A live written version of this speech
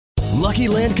Lucky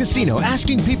Land Casino,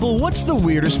 asking people, what's the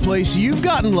weirdest place you've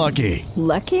gotten lucky?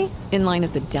 Lucky? In line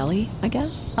at the deli, I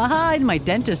guess? Aha, in my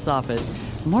dentist's office.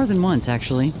 More than once,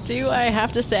 actually. Do I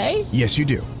have to say? Yes, you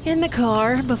do. In the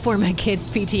car before my kids'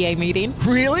 PTA meeting.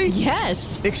 Really?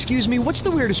 Yes. Excuse me, what's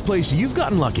the weirdest place you've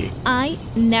gotten lucky? I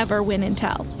never win and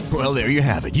tell. Well, there you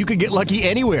have it. You can get lucky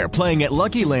anywhere, playing at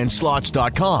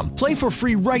LuckyLandSlots.com. Play for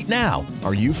free right now.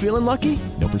 Are you feeling lucky?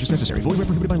 No purchase necessary. Void where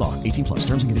prohibited by law. 18 plus.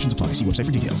 Terms and conditions apply. See website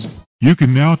for details. You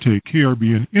can now take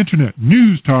KRBN Internet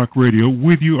News Talk Radio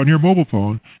with you on your mobile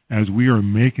phone, as we are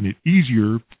making it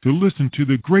easier to listen to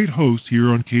the great hosts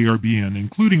here on KRBN,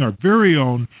 including our very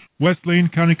own West Lane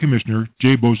County Commissioner,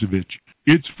 Jay Bozievich.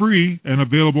 It's free and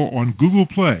available on Google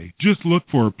Play. Just look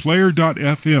for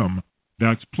player.fm.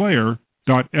 That's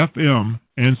player.fm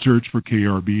and search for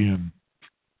KRBN.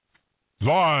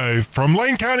 Live from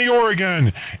Lane County,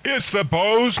 Oregon, it's the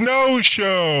Boze Noze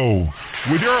Show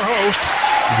with your host,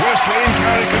 West Lane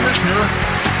County Commissioner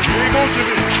Jay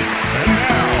Bozievich. And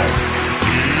now,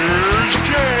 here's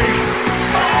Jay.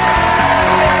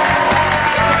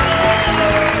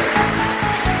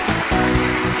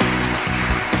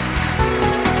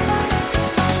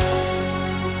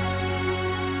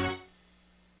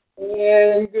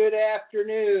 And good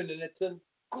afternoon, and it's a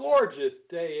gorgeous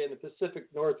day in the Pacific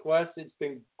Northwest. It's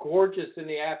been gorgeous in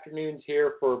the afternoons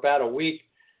here for about a week,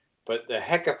 but the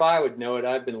heck if I would know it.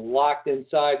 I've been locked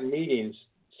inside meetings,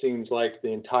 seems like,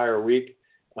 the entire week.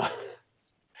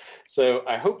 So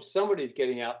I hope somebody's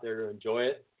getting out there to enjoy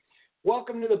it.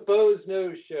 Welcome to the Boze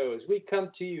Noze Show, as we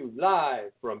come to you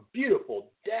live from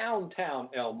beautiful downtown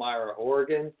Elmira,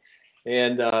 Oregon.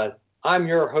 And I'm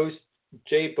your host,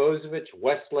 Jay Bozievich,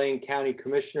 West Lane County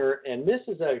Commissioner, and this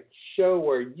is a show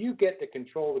where you get to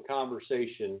control the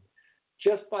conversation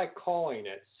just by calling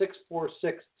at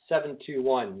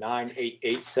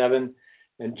 646-721-9887,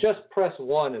 and just press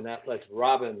 1, and that lets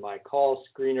Robin, my call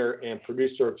screener and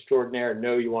producer extraordinaire,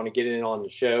 know you want to get in on the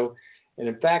show. And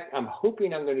in fact, I'm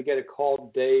hoping I'm going to get a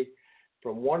call today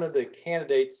from one of the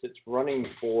candidates that's running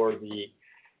for the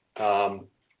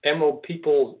Emerald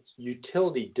Peoples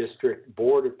Utility District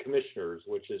Board of Commissioners,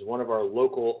 which is one of our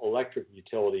local electric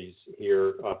utilities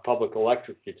here, public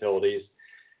electric utilities.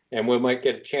 And we might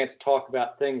get a chance to talk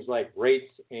about things like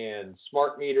rates and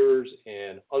smart meters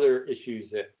and other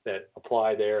issues that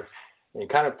apply there, and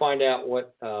kind of find out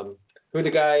what who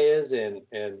the guy is and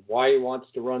why he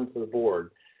wants to run for the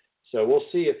board. So we'll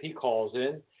see if he calls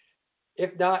in.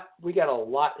 If not, we got a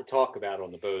lot to talk about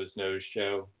on the Boze Noze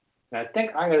Show. And I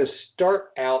think I'm going to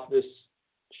start out this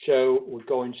show with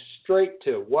going straight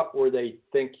to what were they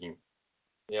thinking.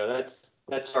 You know,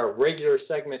 that's our regular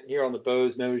segment here on the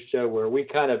Boze Noze Show, where we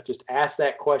kind of just ask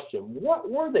that question: what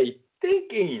were they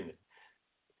thinking?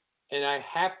 And I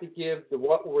have to give the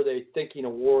What Were They Thinking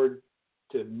award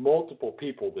to multiple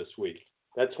people this week.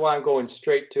 That's why I'm going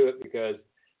straight to it, because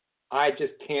I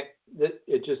just can't.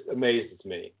 It just amazes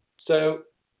me. So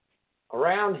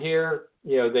around here,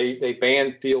 you know, they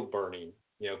banned field burning,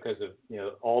 you know, because of, you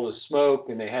know, all the smoke,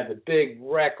 and they had the big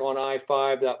wreck on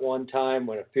I-5 that one time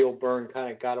when a field burn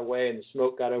kind of got away and the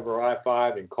smoke got over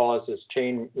I-5 and caused this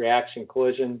chain reaction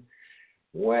collision.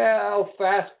 Well,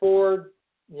 fast forward,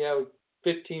 you know,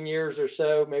 15 years or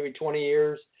so, maybe 20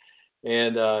 years,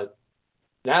 and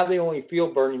now the only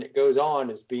field burning that goes on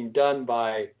is being done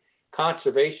by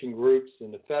conservation groups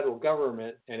in the federal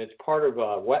government, and it's part of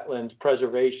wetlands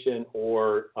preservation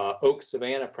or oak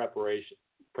savanna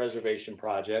preservation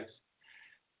projects,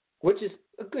 which is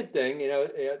a good thing. You know,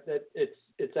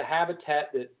 it's a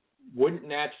habitat that wouldn't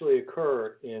naturally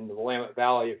occur in the Willamette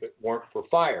Valley if it weren't for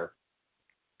fire.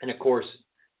 And of course,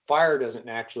 fire doesn't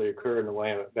naturally occur in the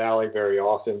Willamette Valley very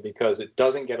often because it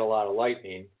doesn't get a lot of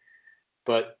lightning.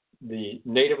 But the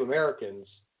Native Americans,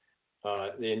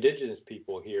 the indigenous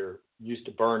people here, used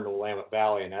to burn the Willamette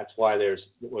Valley, and that's why there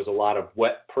was a lot of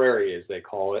wet prairie, as they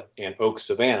call it, and oak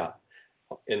savanna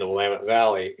in the Willamette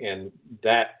Valley. And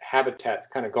that habitat's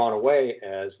kind of gone away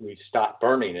as we stopped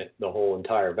burning it, the whole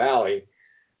entire valley.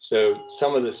 So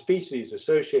some of the species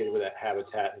associated with that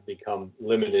habitat have become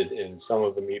limited, and some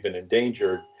of them even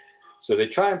endangered. So they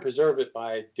try and preserve it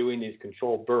by doing these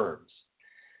controlled burns.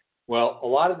 Well, a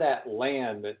lot of that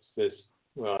land that's this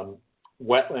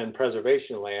wetland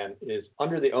preservation land is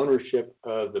under the ownership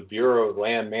of the Bureau of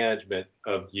Land Management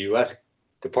of the U.S.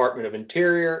 Department of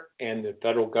Interior and the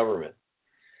federal government.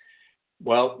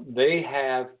 Well, they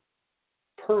have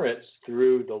permits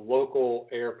through the local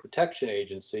air protection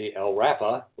agency,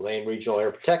 LRAPA, Lane Regional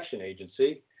Air Protection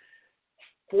Agency,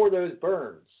 for those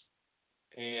burns.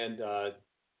 And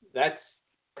that's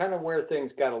kind of where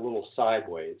things got a little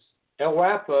sideways.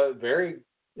 LRAPA very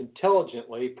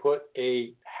intelligently put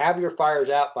a have your fires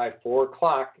out by 4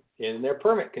 o'clock in their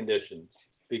permit conditions,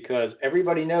 because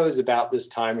everybody knows about this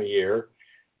time of year.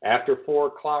 After 4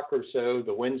 o'clock or so,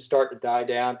 the winds start to die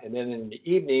down, and then in the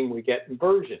evening we get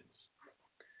inversions.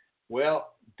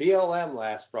 Well, BLM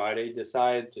last Friday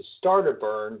decided to start a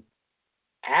burn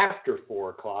after 4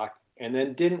 o'clock and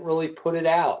then didn't really put it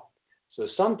out. So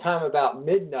sometime about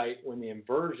midnight when the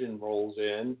inversion rolls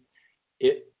in,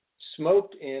 it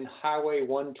smoked in Highway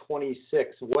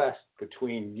 126 west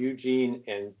between Eugene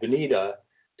and Veneta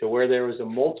to where there was a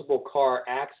multiple car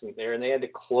accident there, and they had to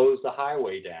close the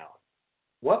highway down.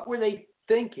 What were they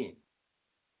thinking?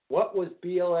 What was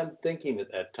BLM thinking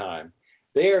at that time?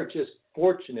 They are just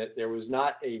fortunate there was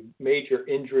not a major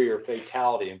injury or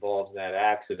fatality involved in that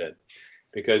accident,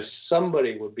 because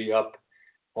somebody would be up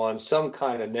on some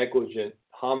kind of negligent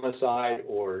homicide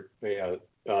or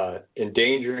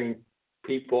endangering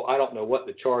people. I don't know what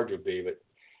the charge would be, but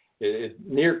it's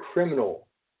near criminal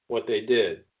what they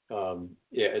did.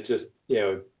 It's just,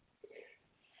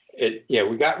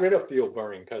 we got rid of fuel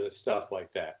burning because of stuff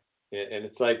like that. And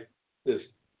it's like this,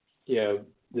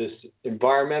 this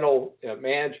environmental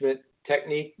management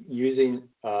technique using,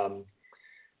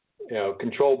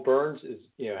 controlled burns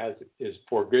is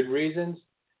for good reasons,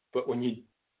 but when you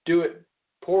do it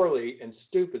poorly and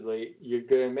stupidly, you're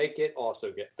going to make it also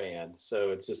get banned.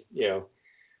 So it's just,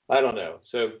 I don't know.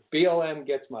 So BLM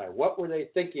gets my What Were They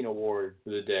Thinking award for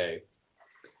the day.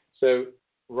 So,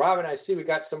 Robin, I see we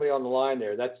got somebody on the line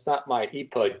there. That's not my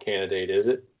EPUD candidate, is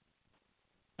it?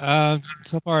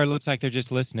 So far, it looks like they're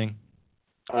just listening.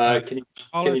 If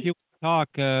you talk,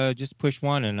 just push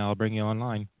 1 and I'll bring you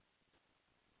online.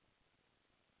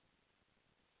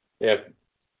 Yeah.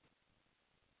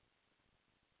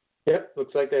 Yep,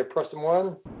 looks like they're pressing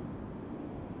 1.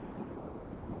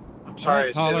 I'm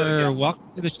sorry. Caller,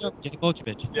 welcome to the show, Jay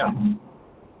Bozievich. Yeah.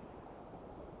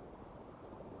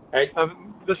 Hey.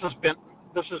 This is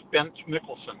Bent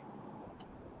Mickelson.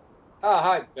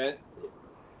 Hi, Bent.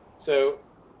 So,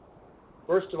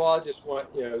 first of all, I just want,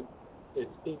 it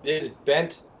is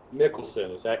Bent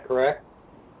Mickelson, is that correct?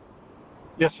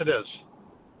 Yes, it is.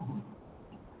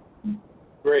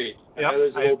 Great. Yep. I know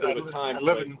there's a little bit of a time.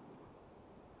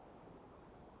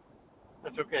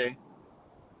 That's okay.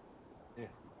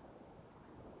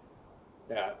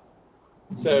 Yeah.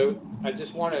 So I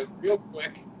just want to, real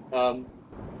quick,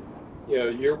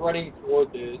 you're running for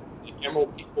the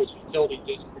Emerald Peoples Utility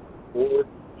District Board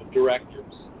of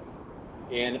Directors,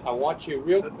 and I want you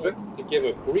real quick to give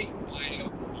a brief bio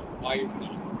of why you're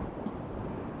running.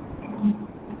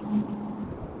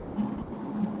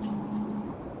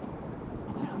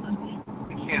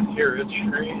 I can't hear it,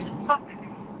 Sherry.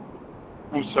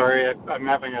 I'm sorry. I'm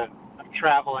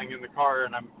traveling in the car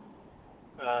and I'm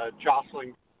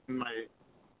jostling my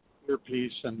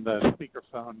earpiece and the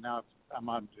speakerphone. Now I'm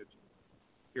on the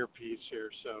earpiece here,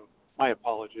 so my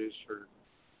apologies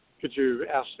could you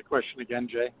ask the question again,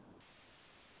 Jay?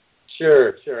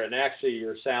 Sure. And actually,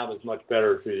 your sound is much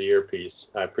better through the earpiece.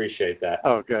 I appreciate that.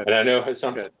 Oh, good. And I know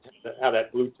how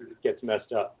that Bluetooth gets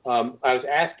messed up. I was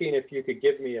asking if you could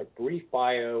give me a brief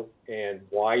bio and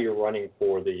why you're running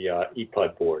for the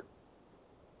EPUD board.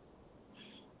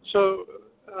 So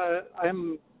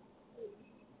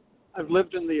I've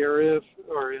lived in the area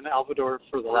or in Alvador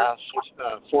for the last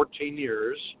 14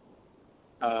 years.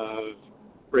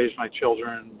 Raised my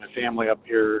children, my family up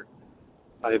here.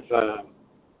 I've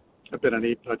been an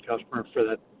EPUD customer for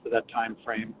that time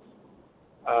frame.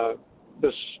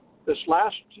 This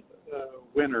last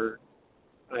winter,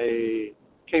 I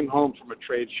came home from a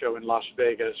trade show in Las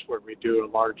Vegas where we do a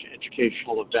large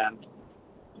educational event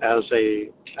as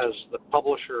the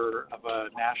publisher of a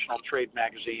national trade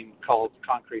magazine called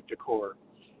Concrete Decor.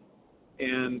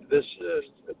 And this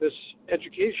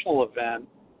educational event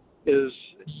is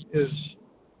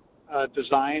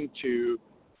designed to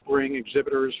bring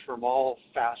exhibitors from all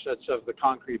facets of the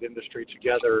concrete industry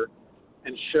together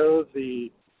and show the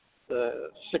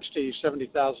 60,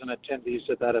 70,000 attendees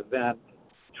at that event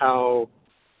how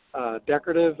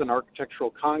decorative and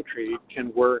architectural concrete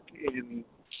can work in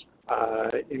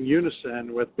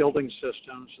unison with building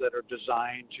systems that are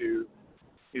designed to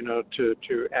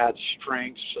add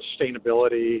strength,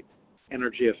 sustainability,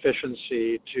 energy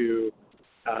efficiency to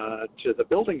the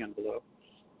building envelope.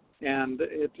 And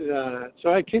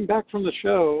so I came back from the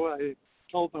show. I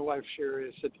told my wife, Sherry,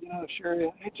 I said, Sherry,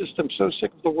 I just am so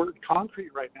sick of the word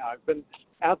concrete right now. I've been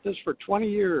at this for 20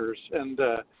 years, and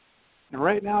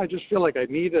right now I just feel like I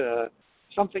need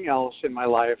something else in my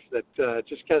life that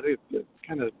just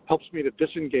kind of helps me to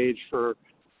disengage for,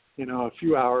 a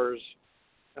few hours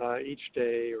each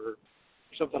day or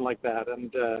something like that.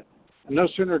 And And no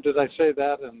sooner did I say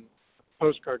that, and a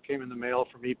postcard came in the mail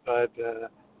from EPUD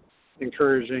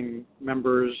encouraging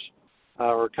members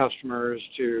or customers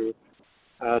to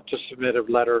submit a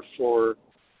letter for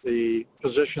the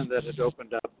position that had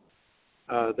opened up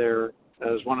there,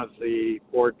 as one of the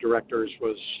board directors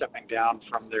was stepping down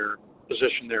from their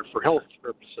position there for health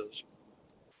purposes.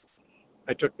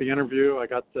 I took the interview. I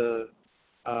got the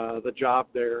job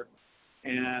there,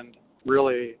 and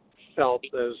really felt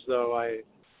as though I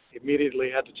immediately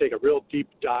had to take a real deep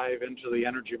dive into the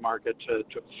energy market to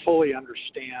fully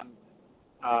understand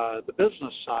the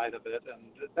business side of it, and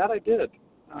that I did,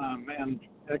 and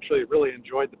actually really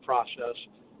enjoyed the process.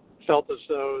 Felt as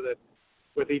though that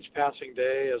with each passing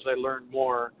day, as I learned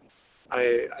more,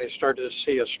 I started to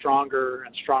see a stronger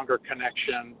and stronger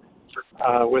connection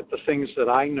with the things that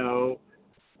I know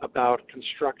about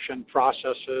construction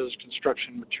processes,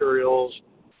 construction materials,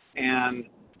 and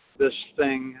this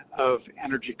thing of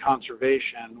energy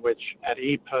conservation, which at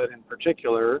EPUD in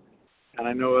particular, and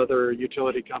I know other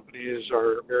utility companies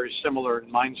are very similar in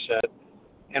mindset,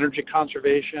 energy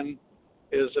conservation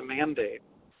is a mandate.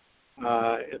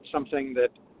 It's something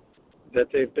that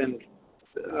they've been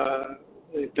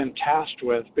tasked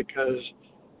with because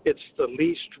it's the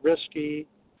least risky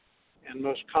and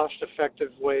most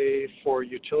cost-effective way for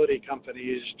utility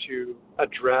companies to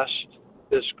address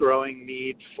this growing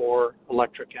need for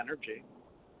electric energy.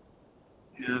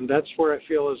 And that's where I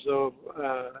feel as though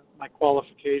my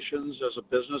qualifications as a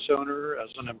business owner, as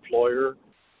an employer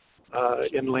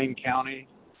in Lane County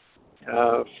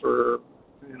for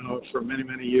many,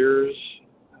 many years,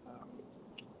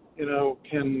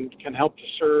 can help to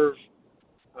serve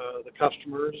the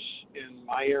customers in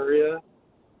my area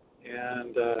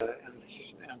and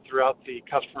throughout the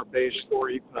customer base for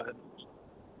EPUD.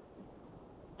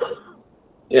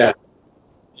 Yeah.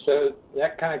 So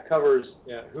that kind of covers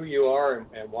who you are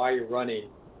and why you're running.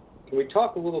 Can we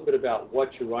talk a little bit about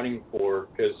what you're running for?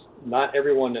 Because not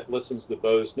everyone that listens to the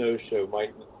Boze Noze Show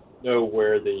might know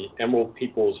where the Emerald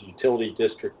Peoples Utility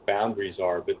District boundaries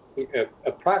are, but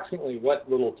approximately what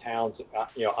little towns,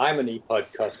 I'm an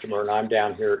EPUD customer and I'm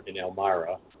down here in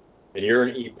Elmira, and you're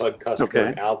an EPUD customer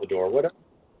in Alvador.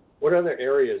 What other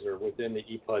areas are within the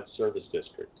EPUD service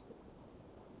district?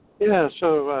 Yeah,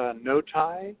 so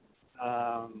Noze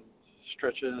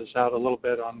stretches out a little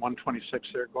bit on 126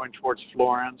 there, going towards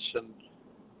Florence and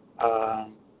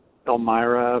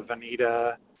Elmira,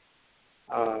 Veneta,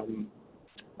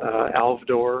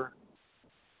 Alvador,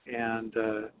 and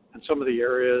some of the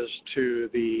areas to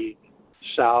the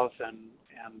south and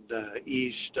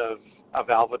east of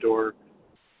Alvador.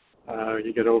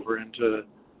 You get over into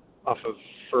off of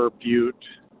Fur Butte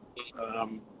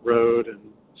Road and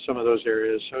some of those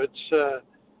areas. So it's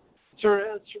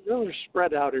a really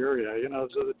spread out area.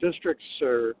 So the districts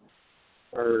are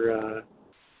a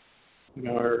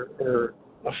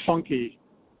funky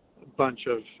bunch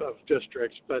of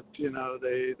districts, but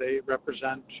they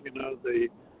represent the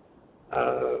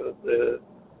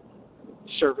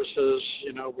services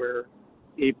where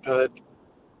EPUD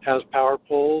has power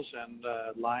poles and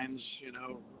lines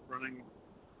running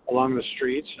along the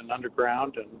streets and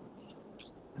underground,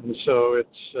 and so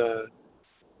it's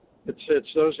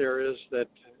those areas that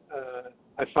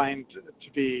I find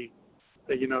to be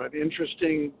an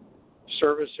interesting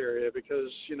service area,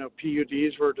 because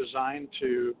PUDs were designed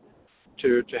to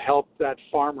help that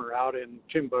farmer out in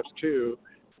Timbuktu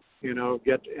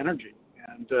get energy,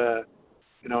 and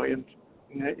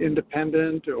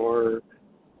independent or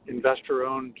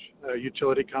investor-owned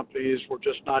utility companies were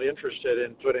just not interested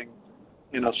in putting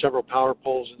several power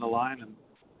poles in the line and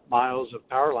miles of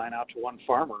power line out to one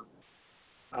farmer,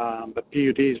 but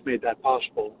PUDs made that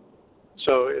possible.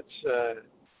 So it's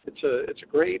a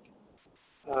great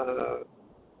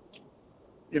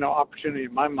opportunity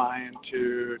in my mind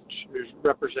to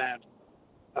represent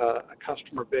a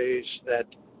customer base that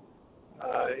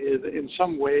in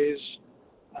some ways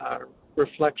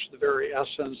reflects the very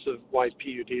essence of why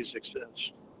PUDs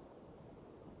exist.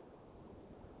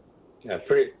 Yeah,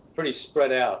 pretty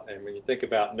spread out. And when you think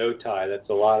about Noze, that's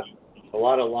a lot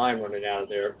of line running out of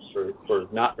there for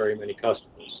not very many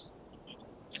customers.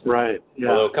 Right. Yeah.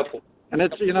 Although a couple. And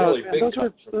it's really and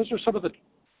those are some of the.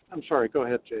 I'm sorry. Go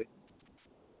ahead, Jay.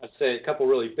 I'd say a couple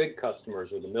really big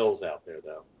customers are the mills out there,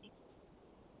 though.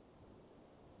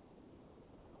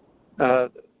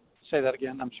 Say that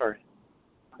again. I'm sorry.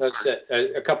 That's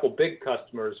it. A couple big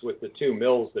customers with the two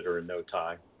mills that are in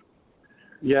Noze.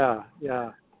 Yeah.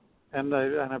 And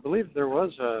I believe there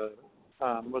was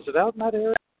was it out in that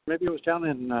area? Maybe it was down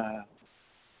in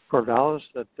Corvallis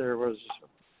that there was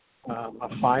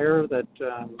a fire that,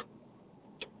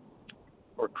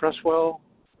 or Cresswell,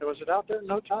 Was it out there in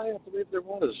Noze? I believe there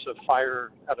was a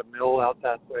fire at a mill out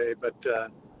that way, but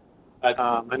I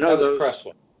know those.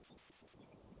 Crestwood.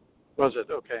 Was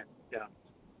it? Okay, yeah.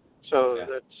 So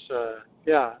that's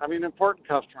I mean, important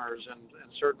customers, and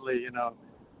certainly,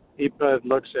 EPUD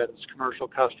looks at its commercial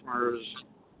customers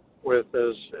with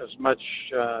as much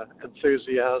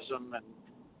enthusiasm and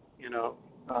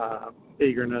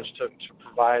eagerness to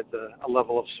provide a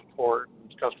level of support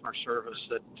and customer service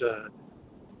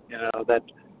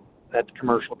that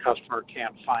commercial customer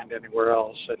can't find anywhere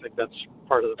else. I think that's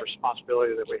part of the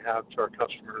responsibility that we have to our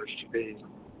customers to be,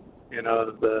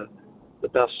 the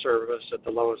best service at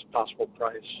the lowest possible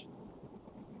price.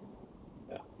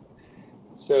 Yeah.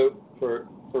 So for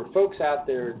folks out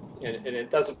there, and it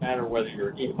doesn't matter whether you're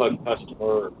an EPUD customer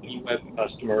or eWeb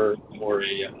customer or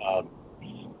a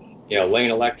Lane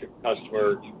Electric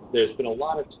customer, there's been a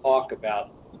lot of talk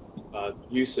about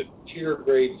use of tiered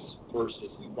rates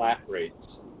versus flat rates.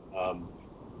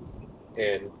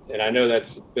 And I know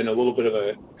that's been a little bit of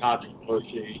a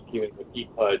controversy even with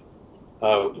EPUD.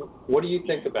 What do you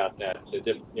think about that? So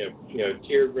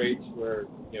tiered rates where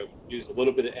you use a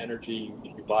little bit of energy,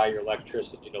 you buy your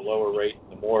electricity at a lower rate.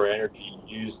 The more energy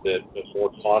you use, the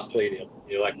more costly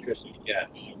the electricity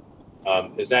gets.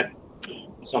 Is that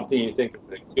something you think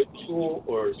is a good tool,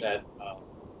 or is that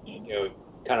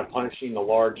kind of punishing the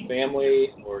large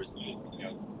family, or is it,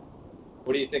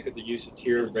 what do you think of the use of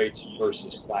tiered rates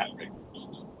versus flat rates?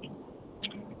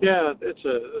 Yeah, it's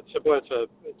a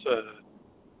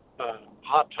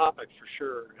hot topic for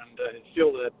sure, and I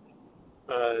feel that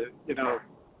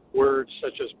words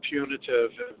such as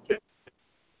punitive,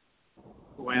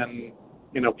 when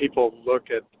people look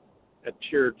at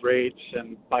tiered rates,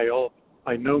 and by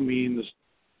no means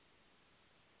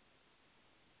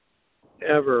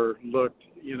ever looked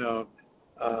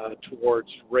towards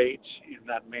rates in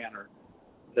that manner,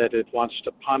 that it wants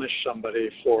to punish somebody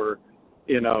for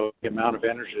the amount of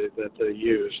energy that they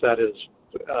use. That is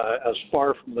as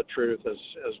far from the truth as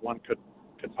one could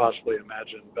possibly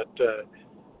imagine. But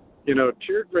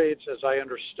tiered rates, as I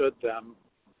understood them,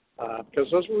 because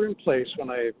those were in place when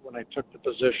I took the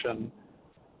position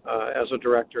as a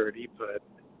director at EPUD.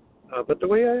 But the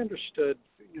way I understood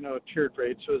tiered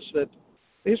rates was that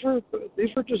these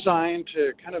were designed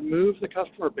to kind of move the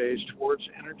customer base towards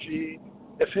energy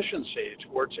efficiency,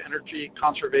 towards energy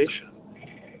conservation.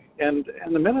 And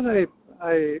the minute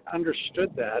I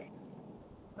understood that,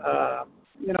 I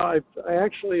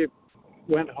actually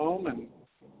went home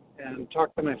and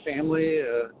talked to my family,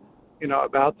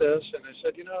 about this, and I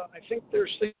said, I think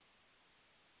there's things,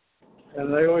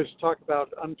 and I always talk about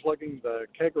unplugging the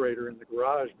kegerator in the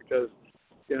garage because,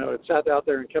 it sat out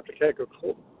there and kept a keg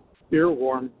of beer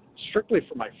warm strictly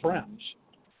for my friends,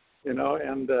 and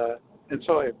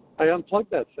so I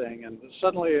unplugged that thing, and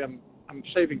suddenly I'm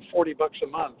saving $40 a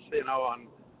month, on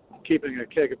keeping a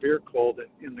keg of beer cold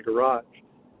in the garage.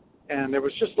 And there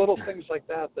was just little things like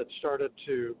that started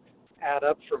to add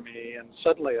up for me, and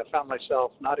suddenly I found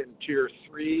myself not in tier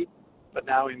 3, but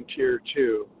now in tier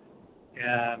 2.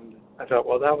 And I thought,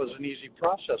 well, that was an easy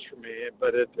process for me,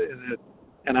 but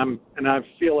I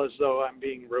feel as though I'm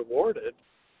being rewarded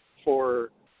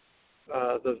for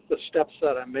the steps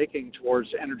that I'm making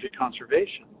towards energy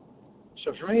conservation.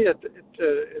 So for me,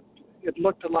 it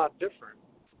looked a lot different.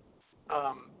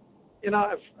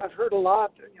 I've heard a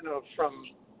lot, from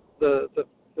the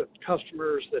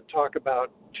customers that talk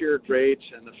about tiered rates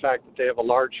and the fact that they have a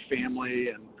large family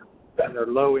and they're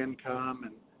low income,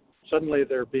 and suddenly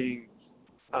they're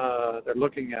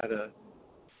looking at a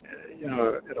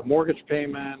mortgage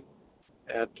payment,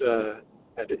 at a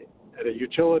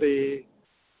utility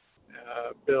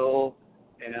bill,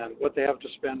 and what they have to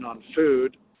spend on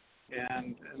food,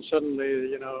 and suddenly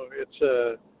it's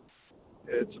a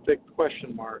big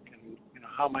question mark, and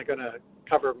how am I going to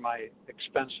cover my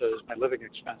expenses, my living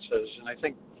expenses? And I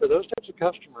think for those types of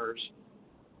customers,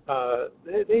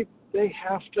 they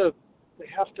have to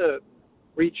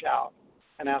reach out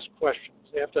and ask questions.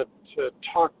 They have to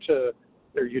talk to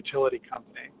their utility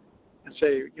company and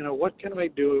say, what can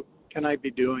I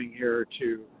be doing here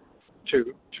to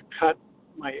cut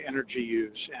my energy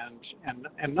use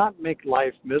and not make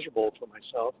life miserable for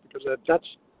myself, because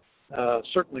that's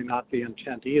certainly not the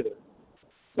intent either.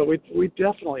 But we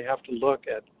definitely have to look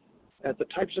at the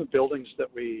types of buildings that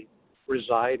we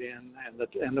reside in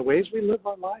and the ways we live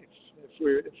our life.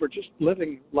 If we're just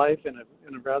living life in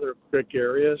a rather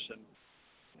gregarious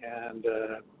and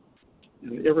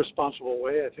an irresponsible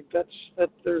way, I think that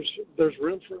there's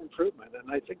room for improvement, and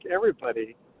I think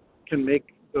everybody can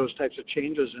make those types of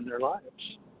changes in their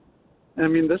lives. I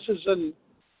mean, this is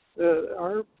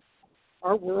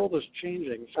our world is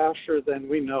changing faster than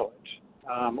we know it,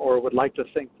 or would like to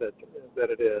think that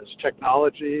it is.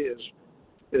 Technology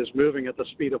is moving at the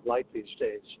speed of light these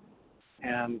days,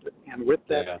 and with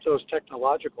that, those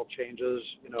technological changes,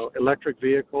 electric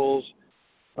vehicles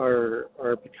are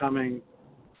becoming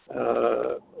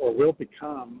or will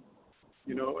become,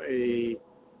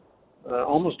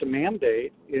 almost a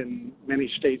mandate in many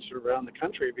states around the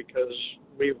country, because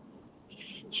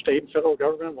state and federal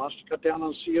government wants to cut down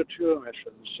on CO2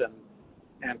 emissions,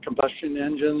 and combustion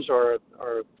engines are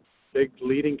a big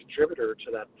leading contributor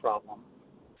to that problem.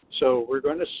 So we're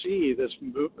going to see this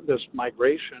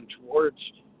migration towards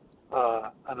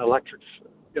an electric,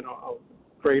 a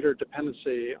greater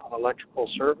dependency on electrical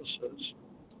services,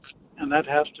 and that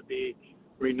has to be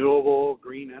renewable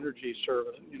green energy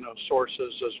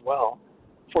sources as well.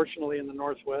 Fortunately, in the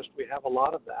Northwest, we have a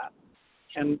lot of that,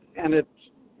 and it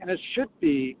should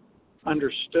be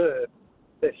understood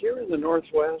that here in the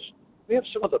Northwest, we have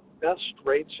some of the best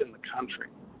rates in the country.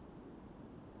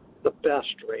 The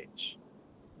best rates.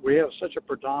 We have such a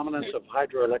predominance of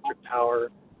hydroelectric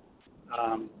power.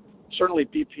 Certainly,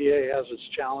 BPA has its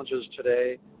challenges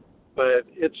today, but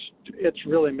it's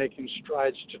really making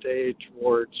strides today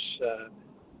towards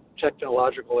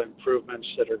technological improvements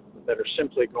that are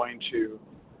simply going to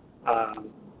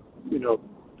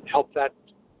help that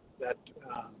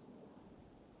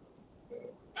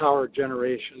power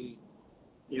generation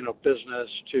business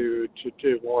to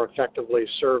more effectively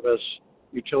service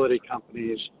utility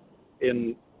companies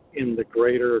in the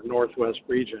greater Northwest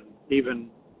region, even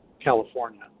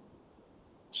California.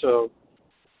 So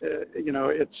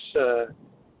it's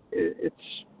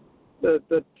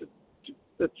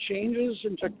the changes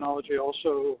in technology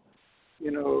also,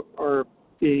 are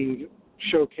being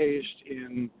showcased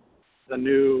in the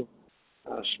new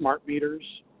smart meters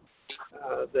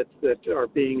that are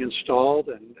being installed,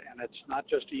 and it's not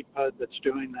just EPUD that's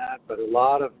doing that, but a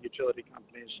lot of utility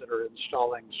companies that are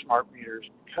installing smart meters,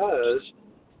 because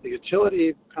the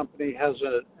utility company has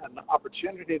an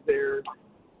opportunity there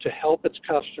to help its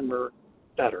customer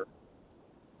better,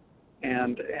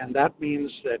 and that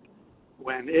means that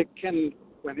when it can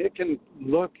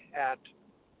look at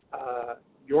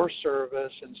your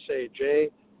service and say, Jay,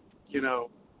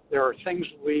 there are things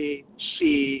we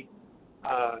see,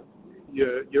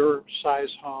 your size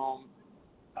home,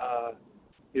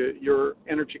 your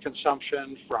energy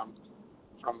consumption from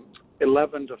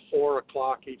 11 to 4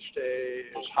 o'clock each day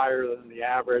is higher than the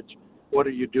average. What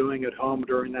are you doing at home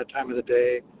during that time of the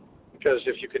day? Because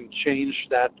if you can change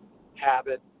that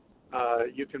habit,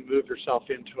 you can move yourself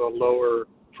into a lower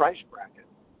price bracket.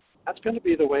 That's going to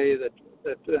be the way that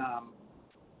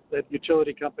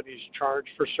utility companies charge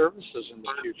for services in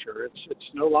the future.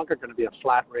 It's no longer going to be a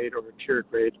flat rate or a tiered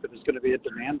rate, but it's going to be a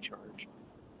demand charge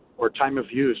or time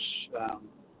of use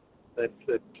that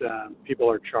people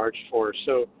are charged for.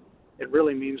 So it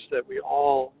really means that we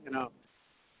all,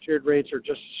 tiered rates are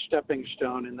just a stepping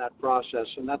stone in that process,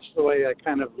 and that's the way I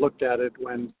kind of looked at it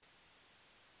when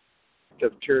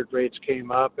the tiered rates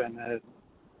came up,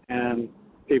 and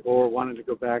people were wanting to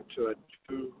go back to a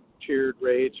two-tiered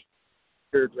rates.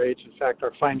 In fact,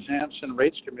 our Finance and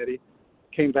Rates Committee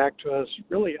came back to us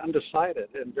really undecided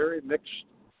and very mixed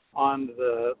on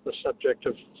the subject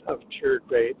of tiered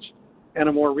rates. And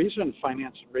a more recent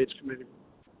Finance and Rates Committee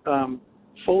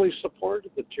fully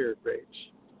supported the tiered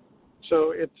rates.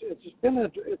 So it's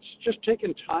just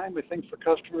taken time, I think, for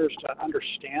customers to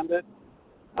understand it.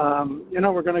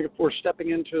 We're stepping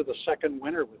into the second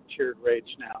winter with tiered rates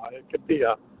now. It could be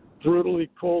a brutally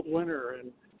cold winter,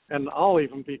 and I'll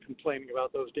even be complaining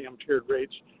about those damn tiered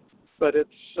rates. But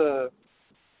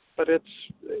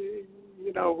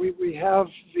we have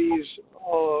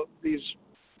these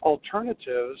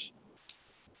alternatives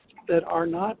that are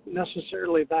not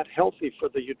necessarily that healthy for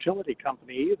the utility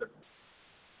company either.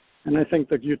 And I think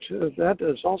that that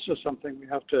is also something we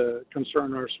have to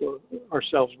concern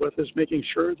ourselves with, is making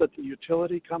sure that the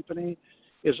utility company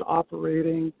is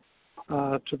operating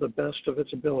to the best of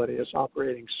its ability. It's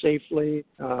operating safely.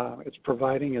 It's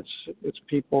providing its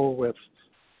people with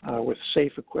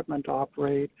safe equipment to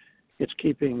operate. It's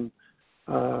keeping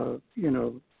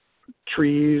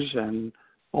trees and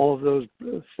all of those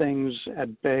things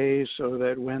at bay so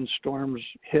that when storms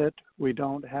hit, we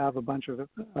don't have a bunch of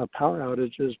power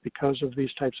outages because of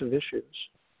these types of issues.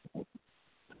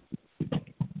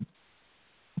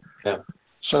 Yeah.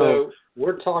 So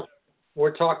we're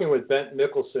talking with Bent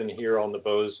Mickelson here on the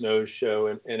Boze Noze Show,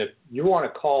 and if you want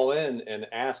to call in and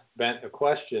ask Bent a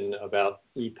question about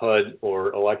EPUD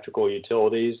or electrical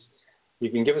utilities, You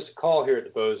can give us a call here at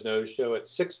the Boze Noze Show at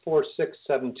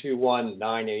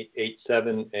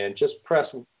 646-721-9887, and just press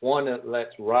 1. It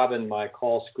lets Robin, my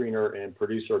call screener and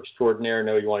producer extraordinaire,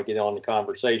 know you want to get on the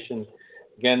conversation.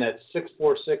 Again, that's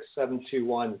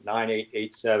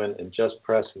 646-721-9887, and just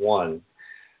press 1.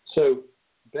 So,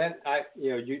 Ben,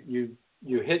 you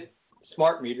hit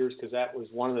smart meters because that was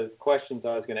one of the questions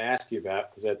I was going to ask you about,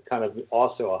 because that's kind of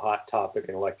also a hot topic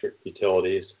in electric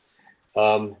utilities.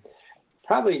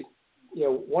 Probably,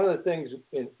 one of the things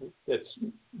this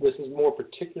is more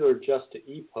particular just to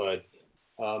EPUD.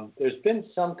 There's been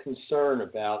some concern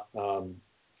about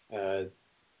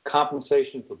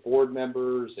compensation for board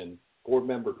members and board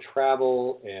member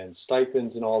travel and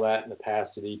stipends and all that in the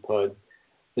past at EPUD.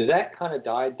 Has that kind of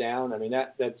died down? I mean,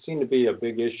 that seemed to be a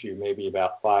big issue maybe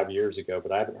about 5 years ago,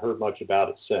 but I haven't heard much about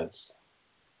it since.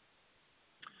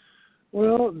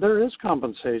 Well, there is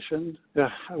compensation.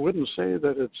 I wouldn't say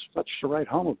that it's much to write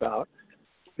home about.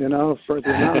 For the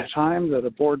amount of time that a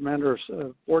board member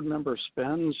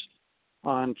spends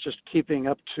on just keeping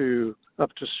up to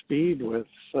speed with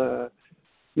the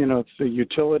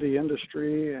utility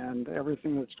industry and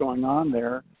everything that's going on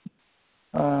there.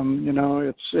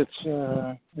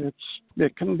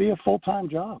 It can be a full-time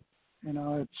job.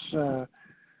 There's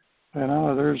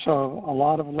a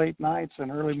lot of late nights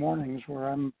and early mornings where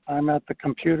I'm at the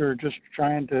computer just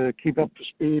trying to keep up to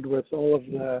speed with all of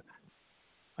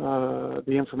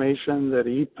the information that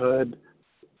EPUD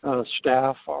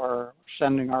staff are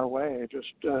sending our way.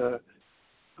 Just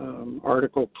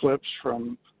article clips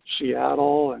from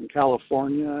Seattle and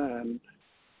California and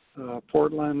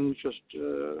Portland, just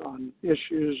on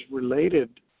issues related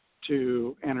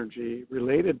to energy,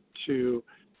 related to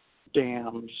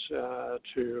dams,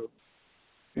 to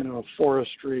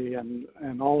forestry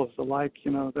and all of the like.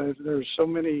 There's so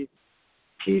many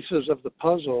pieces of the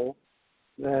puzzle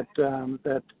that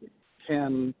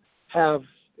can have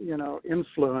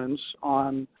influence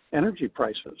on energy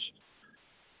prices.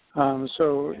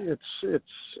 So it's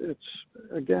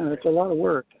again, it's a lot of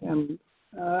work, and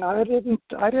I didn't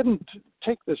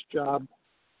take this job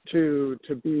to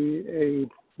be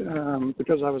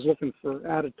because I was looking for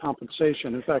added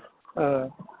compensation. In fact,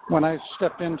 when I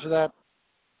stepped into that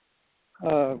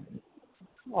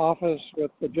office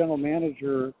with the general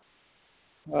manager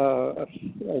a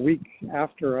week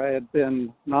after I had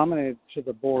been nominated to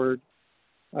the board,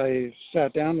 I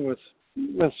sat down with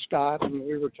Scott and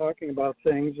we were talking about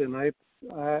things, and it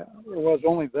was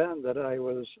only then that I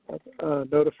was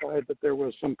notified that there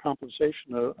was some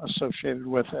compensation associated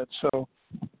with it. So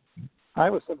I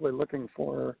was simply looking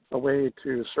for a way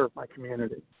to serve my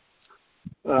community.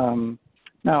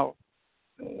 Now,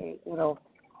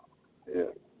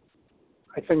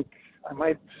 I think I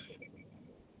might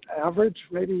average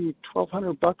maybe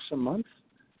 $1,200 a month,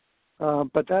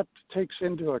 but that takes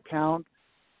into account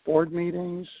board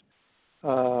meetings,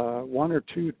 1 or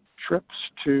 2 trips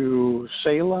to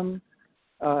Salem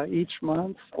each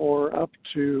month, or up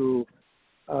to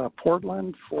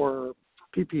Portland for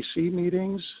PPC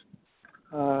meetings.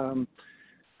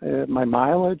 My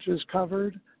mileage is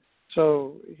covered,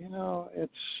 so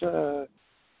it's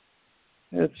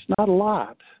not a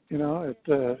lot.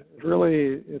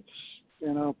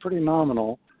 It's pretty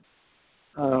nominal.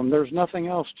 There's nothing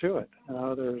else to it.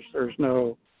 There's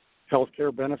no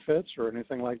healthcare benefits or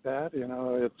anything like that.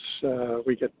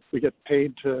 We get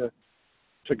paid to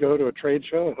go to a trade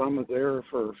show. If I'm there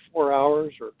for 4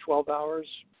 hours or 12 hours,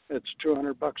 it's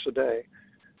 $200 a day.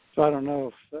 So I don't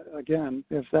know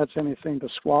if that's anything to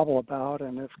squabble about,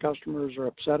 and if customers are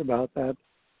upset about that,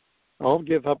 I'll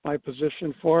give up my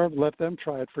position for them, let them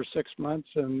try it for 6 months,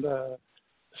 and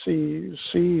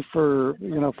see for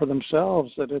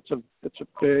themselves that it's a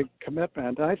big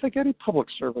commitment. And I think any public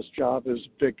service job is a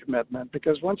big commitment,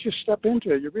 because once you step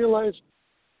into it, you realize,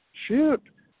 shoot,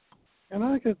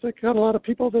 I got a lot of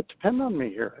people that depend on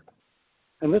me here.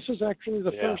 And this is actually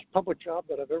the first public job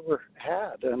that I've ever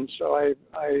had. And so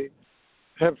I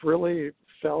have really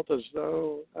felt as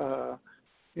though,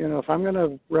 if I'm going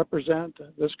to represent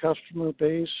this customer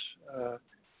base,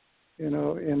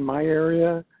 in my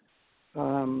area,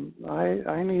 I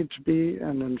need to be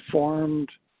an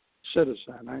informed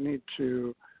citizen. I need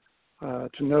to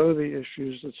know the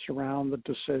issues that surround the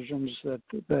decisions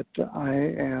that I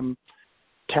am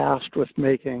tasked with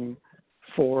making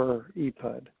for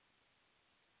EPUD.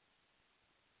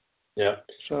 Yeah.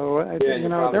 So,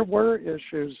 there were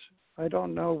issues. I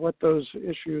don't know what those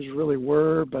issues really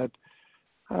were, but,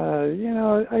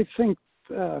 I think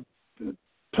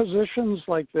positions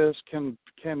like this can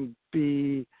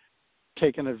be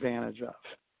taken advantage of,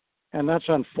 and that's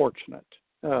unfortunate.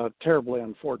 terribly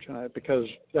unfortunate, because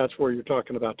that's where you're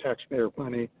talking about taxpayer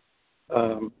money,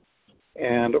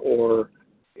 and or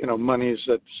monies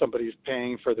that somebody's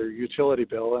paying for their utility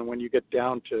bill. And when you get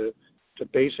down to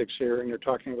basics here, and you're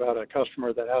talking about a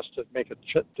customer that has to make a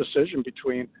decision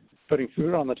between putting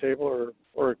food on the table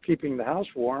or keeping the house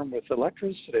warm with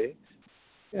electricity,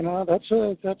 that's a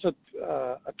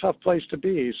tough place to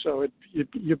be. So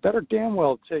you better damn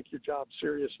well take your job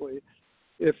seriously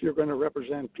if you're going to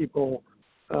represent people,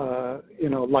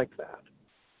 like that.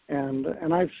 And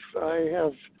I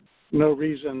have no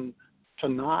reason to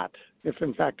not. If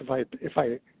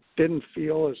I didn't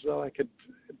feel as though I could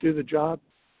do the job,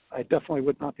 I definitely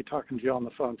would not be talking to you on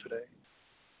the phone today.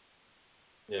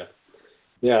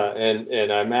 Yeah,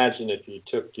 and I imagine if you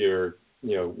took your,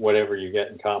 whatever you get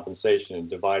in compensation and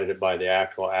divided it by the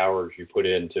actual hours you put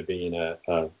into being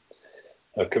a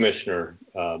commissioner,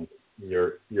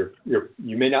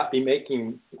 you may not be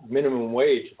making minimum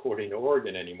wage according to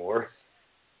Oregon anymore.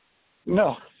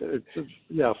 No,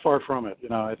 far from it.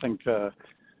 I think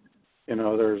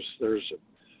there's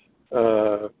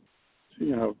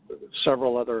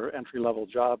several other entry-level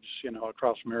jobs,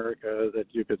 across America that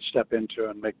you could step into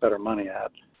and make better money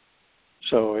at.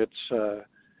 So it's,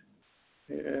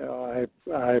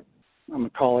 I'm a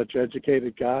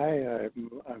college-educated guy.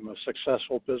 I'm a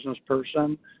successful business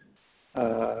person.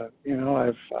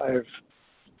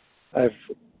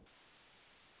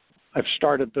 I've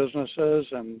started businesses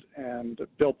and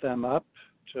built them up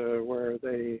to where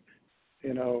they,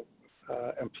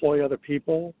 employ other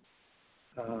people,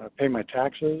 pay my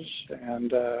taxes,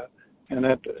 and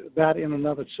that in and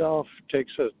of itself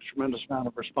takes a tremendous amount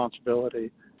of responsibility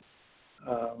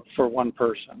for one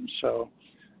person. So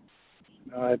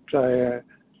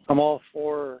I'm all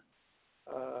for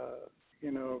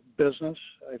business.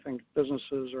 I think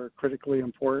businesses are critically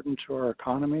important to our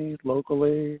economy,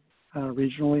 locally,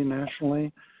 regionally,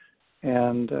 nationally,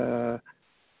 and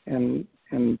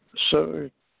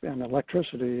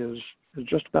electricity is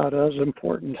just about as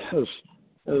important as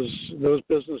those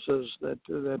businesses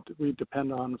that we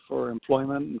depend on for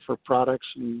employment and for products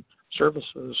and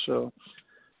services. So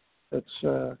it's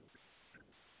a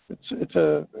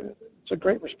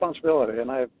great responsibility,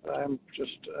 and I'm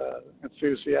just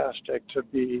enthusiastic to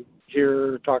be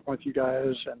here talking with you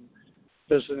guys and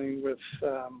visiting with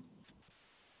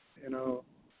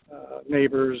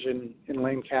neighbors in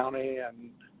Lane County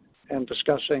and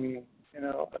discussing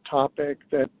a topic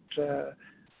that a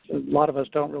lot of us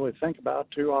don't really think about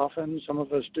too often. Some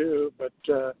of us do, but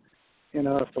if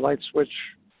the light switch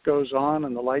goes on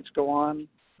and the lights go on,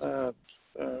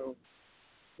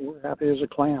 we're happy as a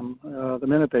clam. The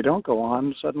minute they don't go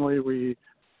on, suddenly we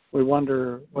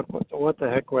wonder what the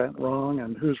heck went wrong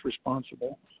and who's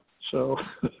responsible. So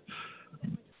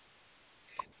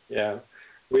yeah,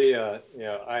 we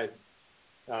I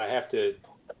have to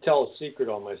tell a secret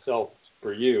on myself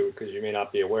for you, because you may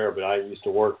not be aware, but I used to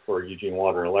work for Eugene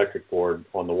Water and Electric Board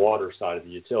on the water side of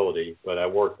the utility, but I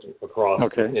worked across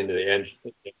into the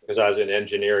engine, because I was in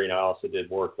engineering. I also did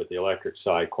work with the electric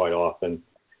side quite often.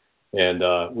 And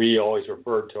we always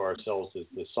referred to ourselves as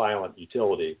the silent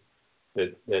utility,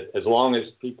 that as long as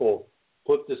people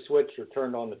flipped the switch or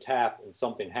turned on the tap and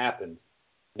something happened,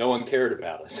 no one cared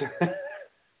about it.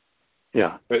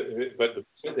 Yeah. But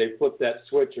they flipped that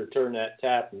switch or turned that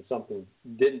tap and something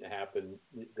didn't happen,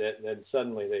 then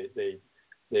suddenly they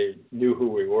knew who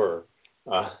we were.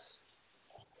 But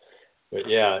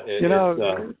yeah,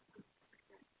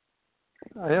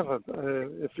 I have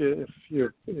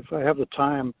if I have the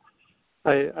time,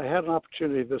 I had an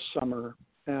opportunity this summer,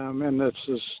 and this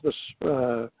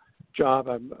job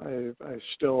I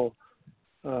still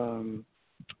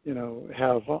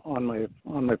have on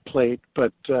my plate,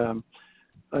 but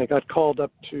I got called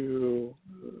up to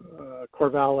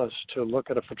Corvallis to look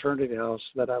at a fraternity house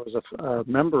that I was a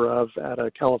member of at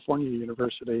a California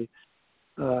university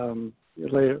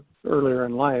earlier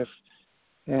in life,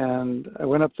 and I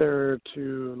went up there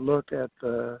to look at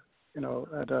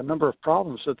at a number of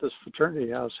problems that this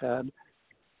fraternity house had,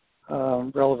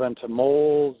 relevant to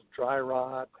mold, dry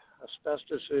rot,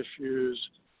 asbestos issues,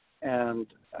 and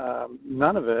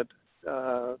none of it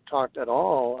talked at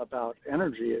all about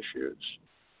energy issues.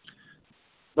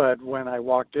 But when I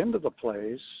walked into the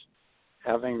place,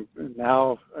 having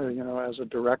now, as a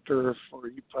director for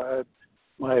EPUD,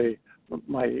 my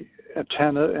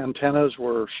antennas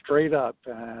were straight up,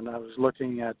 and I was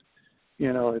looking at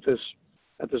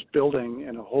this building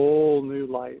in a whole new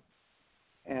light,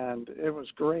 and it was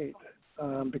great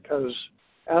because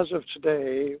as of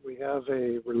today, we have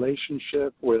a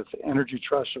relationship with Energy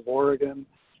Trust of Oregon.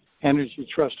 Energy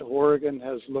Trust of Oregon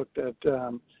has looked at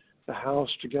the house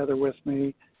together with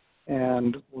me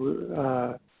and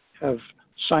have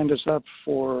signed us up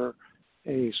for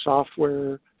a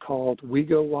software called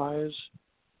WeGoWise.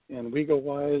 And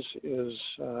WeGoWise is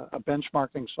a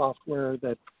benchmarking software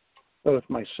that both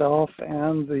myself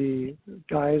and the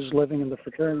guys living in the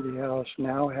fraternity house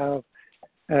now have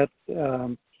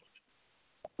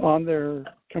on their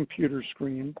computer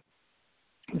screen.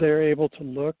 They're able to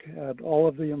look at all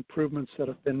of the improvements that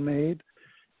have been made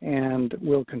and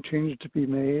will continue to be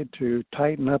made to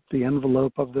tighten up the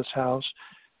envelope of this house.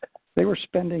 They were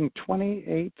spending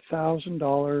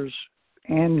 $28,000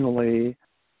 annually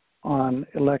on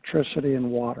electricity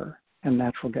and water and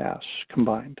natural gas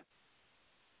combined.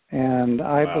 And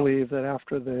I believe that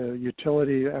after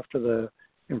the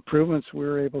improvements we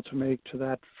were able to make to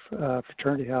that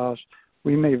fraternity house,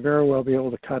 we may very well be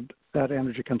able to cut that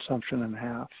energy consumption in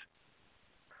half.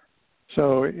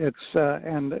 So it's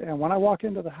and when I walk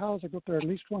into the house, I go up there at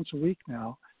least once a week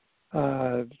now,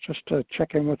 just to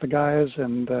check in with the guys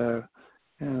and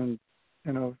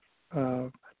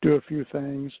do a few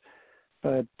things.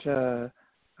 But I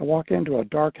walk into a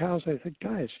dark house. I think,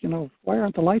 guys, why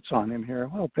aren't the lights on in here?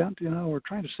 Well, Bent, we're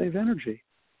trying to save energy.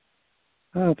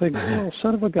 I think, oh,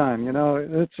 son of a gun,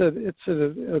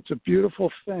 it's a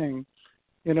beautiful thing,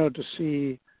 to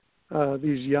see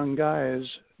these young guys,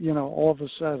 all of a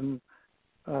sudden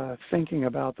thinking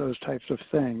about those types of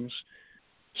things.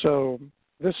 So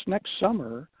this next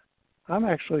summer, I'm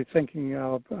actually thinking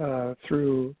of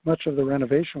through much of the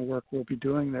renovation work we'll be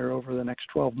doing there over the next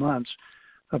 12 months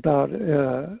about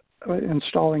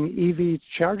installing EV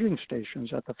charging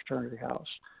stations at the fraternity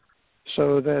house,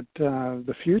 so that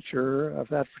the future of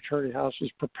that fraternity house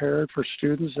is prepared for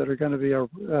students that are going to be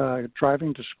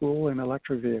driving to school in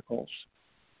electric vehicles.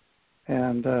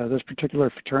 And this particular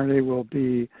fraternity will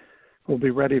be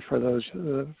ready for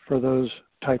those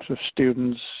types of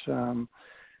students,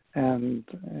 and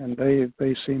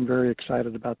they seem very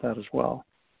excited about that as well.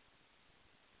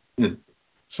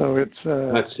 So it's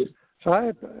so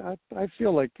I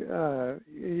feel like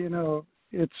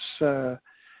it's.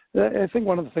 I think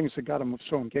one of the things that got them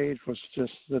so engaged was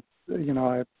just that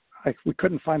we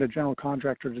couldn't find a general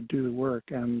contractor to do the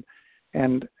work, and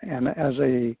as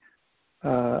a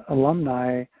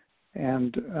alumni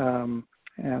and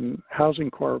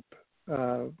Housing Corp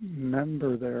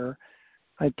member there,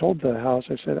 I told the house,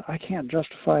 I said, I can't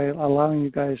justify allowing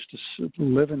you guys to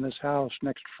live in this house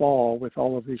next fall with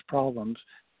all of these problems.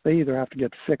 They either have to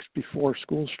get fixed before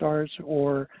school starts,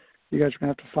 or you guys are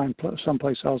going to have to find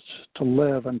someplace else to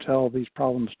live until these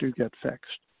problems do get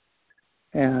fixed.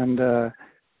 And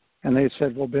they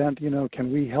said, well, Bent,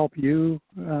 can we help you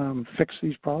fix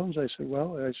these problems? I said,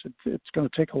 it's going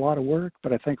to take a lot of work,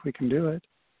 but I think we can do it.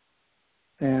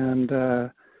 And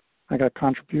I got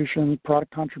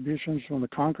product contributions from the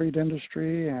concrete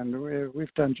industry, and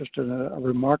we've done just a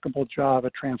remarkable job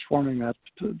at transforming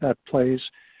that place.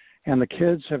 And the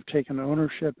kids have taken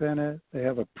ownership in it. They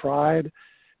have a pride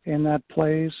in that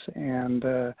place, and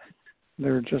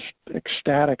they're just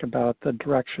ecstatic about the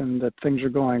direction that things are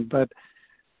going. But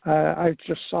I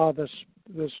just saw this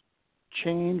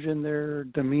change in their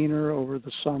demeanor over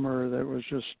the summer that was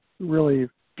just really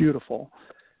beautiful.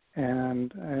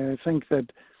 And I think that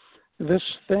this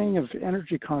thing of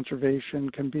energy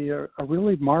conservation can be a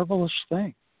really marvelous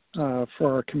thing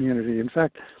for our community. In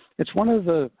fact, it's one of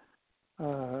the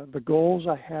goals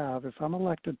I have. If I'm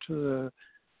elected to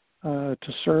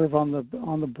serve on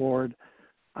the board,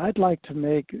 I'd like to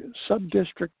make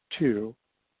Sub-District 2,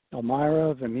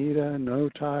 Elmira, Veneta,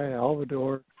 Notai,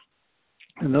 Alvador,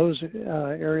 and those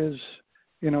areas,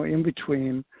 in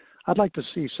between. I'd like to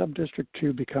see Sub-District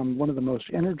 2 become one of the most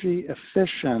energy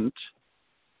efficient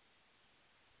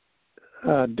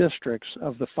districts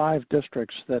of the 5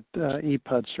 districts that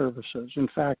EPUD services. In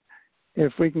fact,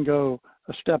 if we can go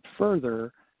a step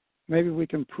further, maybe we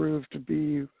can prove to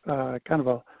be kind of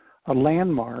a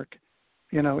landmark,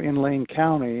 in Lane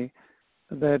County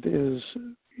that is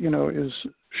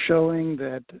showing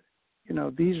that,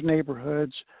 these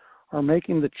neighborhoods are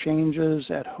making the changes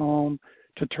at home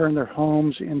to turn their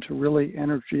homes into really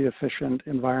energy efficient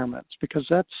environments, because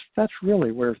that's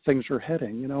really where things are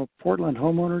heading. Portland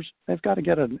homeowners, they've got to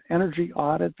get an energy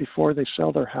audit before they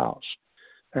sell their house.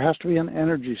 There has to be an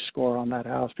energy score on that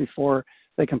house before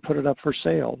they can put it up for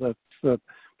sale. The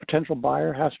potential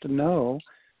buyer has to know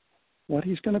what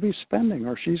he's going to be spending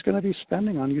or she's going to be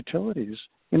spending on utilities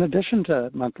in addition to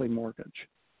monthly mortgage.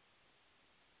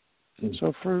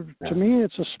 So to me,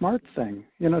 it's a smart thing.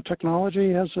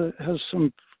 Technology has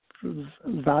some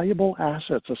valuable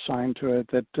assets assigned to it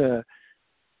that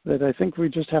I think we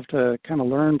just have to kind of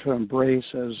learn to embrace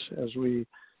as we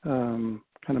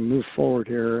kind of move forward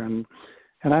here. And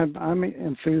I'm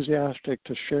enthusiastic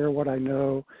to share what I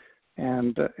know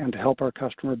and to help our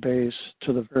customer base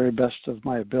to the very best of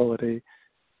my ability.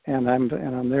 And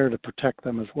I'm there to protect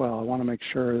them as well. I want to make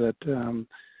sure that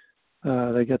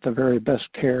they get the very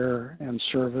best care and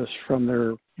service from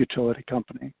their utility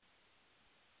company.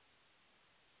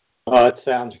 That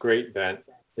sounds great, Ben.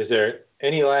 Is there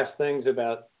any last things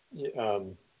about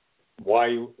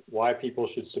why people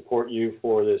should support you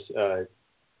for this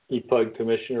EPUD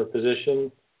commissioner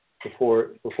position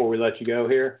before we let you go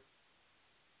here?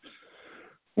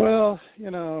 Well,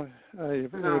 it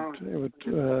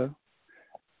would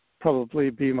probably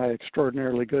be my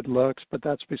extraordinarily good looks, but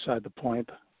that's beside the point.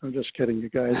 I'm just kidding, you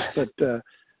guys. But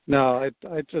no,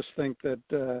 I just think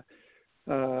that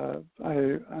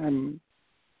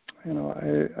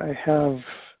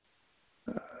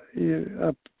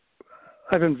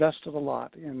I've invested a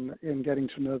lot in getting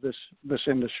to know this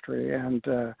industry, and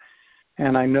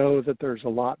I know that there's a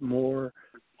lot more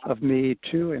of me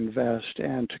to invest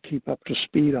and to keep up to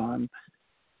speed on.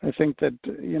 I think that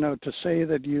to say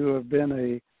that you have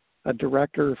been a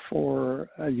director for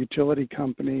a utility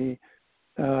company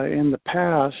in the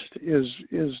past is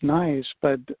nice,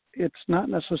 but it's not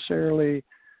necessarily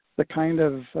the kind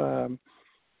of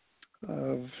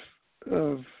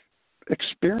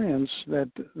experience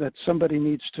that somebody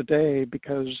needs today,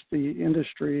 because the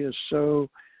industry is so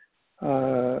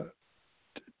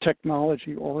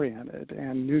technology oriented,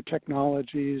 and new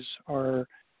technologies are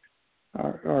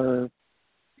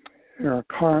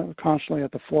constantly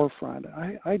at the forefront.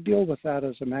 I deal with that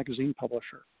as a magazine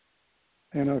publisher.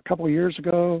 A couple of years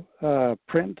ago,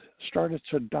 print started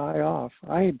to die off.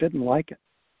 I didn't like it.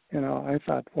 I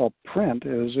thought, well, print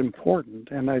is important.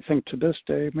 And I think to this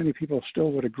day, many people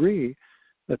still would agree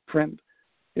that print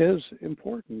is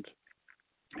important.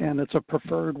 And it's a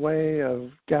preferred way of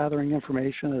gathering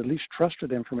information, at least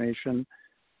trusted information,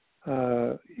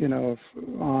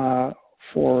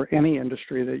 for any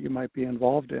industry that you might be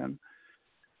involved in.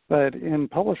 But in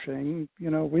publishing,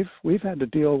 we've had to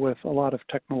deal with a lot of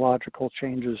technological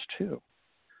changes too.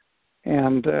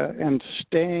 And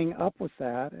staying up with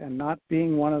that and not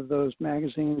being one of those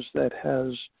magazines that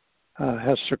has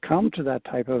succumbed to that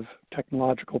type of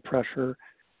technological pressure,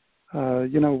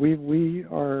 we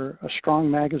are a strong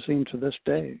magazine to this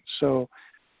day. So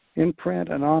in print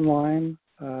and online,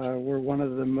 we're one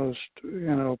of the most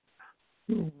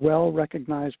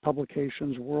well-recognized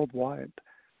publications worldwide.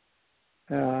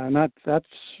 And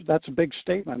that's a big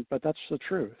statement, but that's the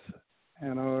truth.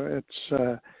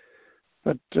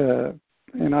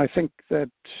 I think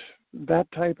that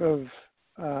type of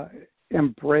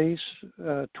embrace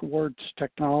towards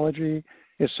technology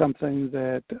is something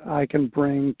that I can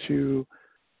bring to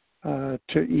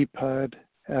EPUD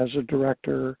as a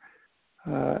director,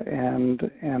 and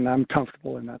I'm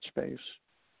comfortable in that space.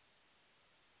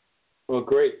 Well,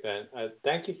 great, Ben.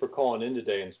 Thank you for calling in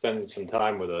today and spending some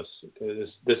time with us.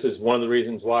 This is one of the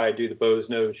reasons why I do the Boze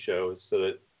Noze show, so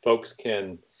that folks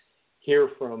can hear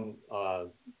from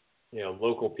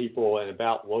local people and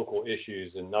about local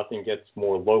issues, and nothing gets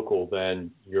more local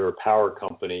than your power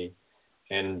company,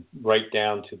 and right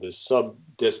down to the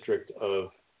sub-district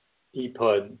of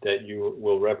EPUD that you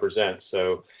will represent.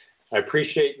 So I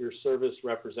appreciate your service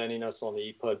representing us on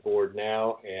the EPUD board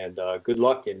now, and good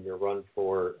luck in your run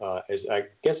for, I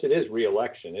guess it is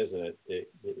re-election, isn't it?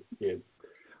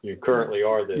 You currently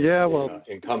are the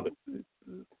incumbent.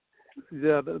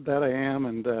 Yeah, that I am,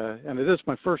 and it is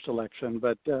my first election.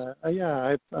 But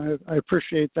I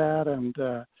appreciate that, and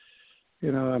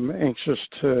I'm anxious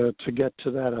to get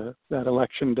to that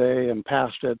election day and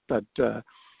past it. But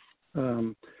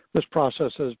this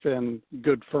process has been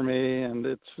good for me, and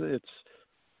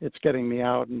it's getting me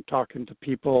out and talking to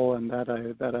people, and that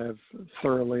I've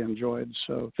thoroughly enjoyed.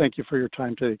 So thank you for your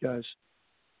time today, guys.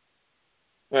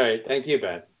 All right, thank you,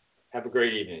 Ben. Have a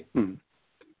great evening.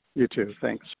 You too.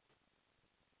 Thanks.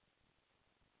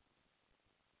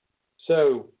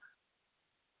 So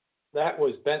that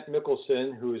was Bent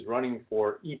Mickelson, who is running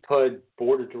for EPUD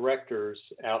Board of Directors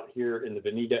out here in the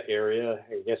Veneta area,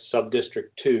 I guess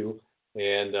Sub-District 2,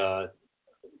 and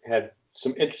had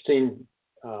some interesting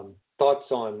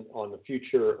thoughts on the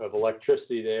future of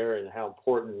electricity there and how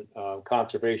important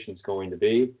conservation is going to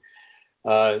be.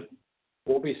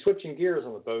 We'll be switching gears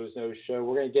on the Boze Noze show.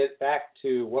 We're going to get back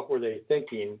to what were they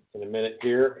thinking in a minute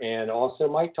here, and also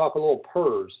might talk a little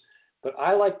PERS. But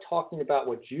I like talking about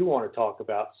what you want to talk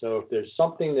about. So if there's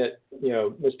something that,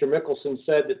 Mr. Mickelson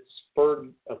said that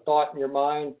spurred a thought in your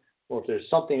mind, or if there's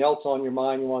something else on your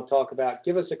mind you want to talk about,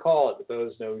 give us a call at the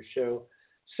Boze Noze Show,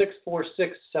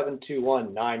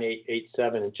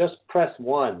 646-721-9887, and just press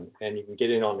 1 and you can get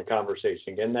in on the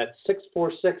conversation. Again, that's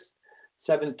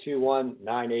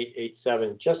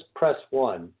 646-721-9887. Just press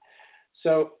 1.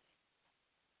 So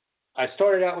I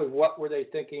started out with what were they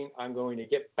thinking. I'm going to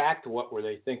get back to what were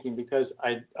they thinking because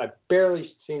I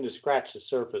barely seem to scratch the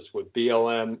surface with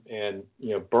BLM and,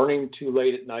 burning too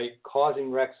late at night,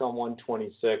 causing wrecks on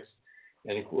 126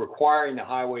 and requiring the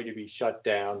highway to be shut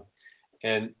down.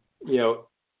 And,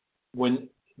 when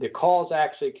the calls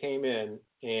actually came in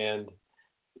and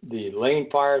the Lane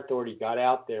Fire Authority got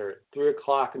out there at 3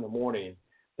 o'clock in the morning,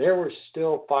 there were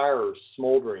still fires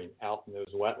smoldering out in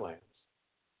those wetlands.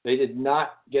 They did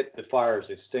not get the fires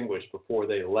extinguished before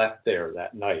they left there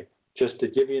that night. Just to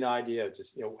give you an idea of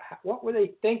what were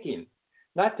they thinking?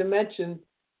 Not to mention,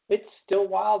 it's still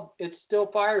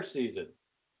fire season.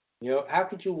 How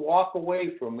could you walk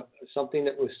away from something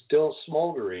that was still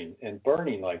smoldering and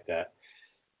burning like that?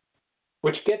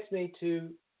 Which gets me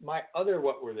to my other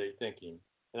what were they thinking?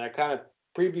 And I kind of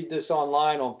previewed this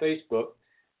online on Facebook.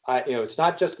 It's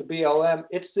not just the BLM,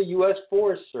 it's the U.S.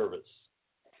 Forest Service.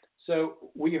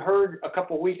 So we heard a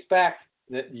couple of weeks back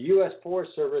that the U.S.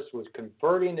 Forest Service was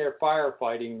converting their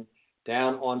firefighting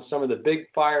down on some of the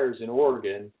big fires in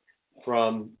Oregon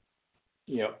from,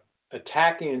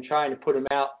 attacking and trying to put them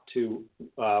out to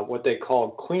what they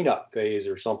call cleanup phase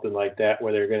or something like that,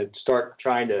 where they're going to start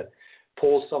trying to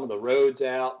pull some of the roads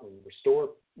out and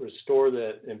restore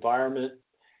the environment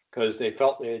because they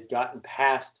felt they had gotten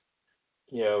past,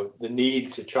 the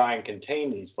need to try and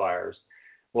contain these fires.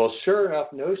 Well, sure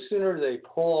enough, no sooner do they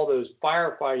pull all those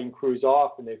firefighting crews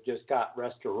off and they've just got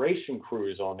restoration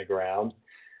crews on the ground,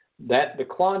 that the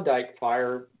Klondike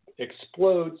fire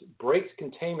explodes, breaks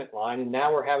containment line, and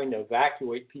now we're having to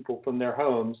evacuate people from their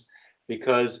homes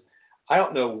because I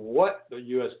don't know what the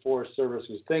U.S. Forest Service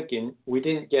was thinking. We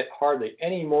didn't get hardly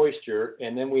any moisture,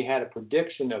 and then we had a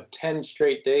prediction of 10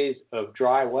 straight days of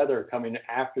dry weather coming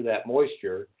after that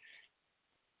moisture.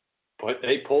 But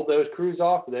they pulled those crews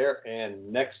off there,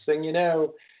 and next thing you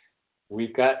know,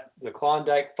 we've got the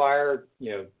Klondike fire,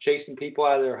 chasing people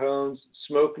out of their homes,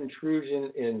 smoke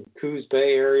intrusion in Coos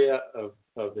Bay area of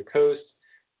the coast,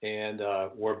 and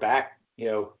we're back,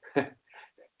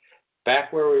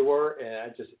 back where we were. And I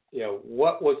just,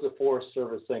 what was the Forest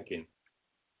Service thinking?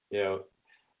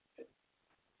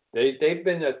 They've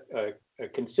been a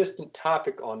consistent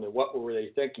topic on the what were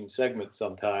they thinking segment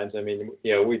sometimes. I mean,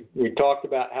 we talked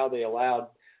about how they allowed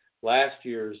last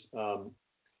year's,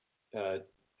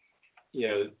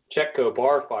 Chetco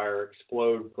bar fire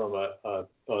explode from a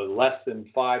less than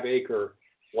 5 acre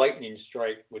lightning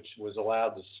strike, which was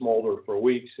allowed to smolder for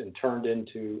weeks and turned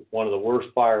into one of the worst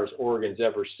fires Oregon's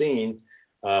ever seen.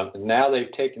 And now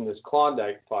they've taken this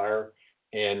Klondike fire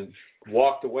and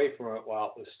walked away from it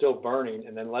while it was still burning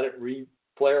and then let it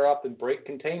flare up and break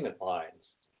containment lines.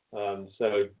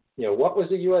 So what was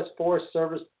the U.S. Forest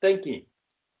Service thinking?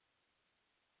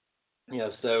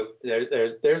 So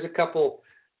there's a couple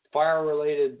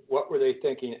fire-related, what were they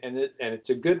thinking? And it's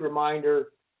a good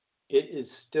reminder, it is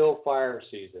still fire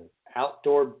season.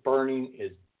 Outdoor burning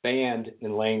is banned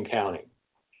in Lane County.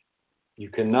 You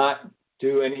cannot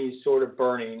do any sort of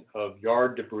burning of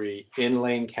yard debris in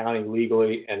Lane County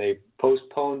legally, and they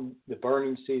postponed the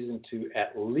burning season to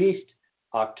at least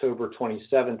October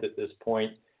 27th at this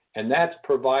point, and that's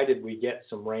provided we get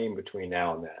some rain between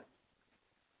now and then.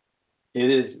 It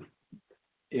is,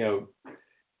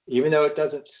 even though it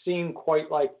doesn't seem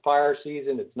quite like fire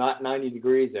season, it's not 90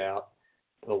 degrees out.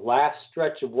 The last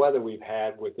stretch of weather we've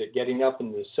had with it getting up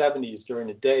in the 70s during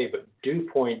the day, but dew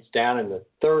points down in the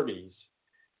 30s,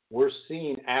 we're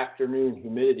seeing afternoon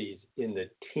humidities in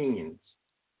the teens.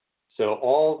 So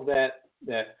all of that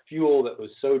fuel that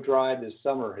was so dry this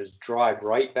summer has dried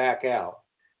right back out.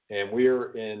 And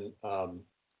we're in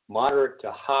moderate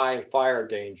to high fire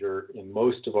danger in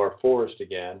most of our forest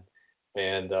again.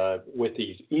 And with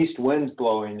these east winds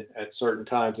blowing at certain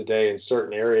times of day in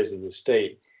certain areas of the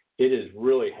state, it is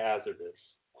really hazardous.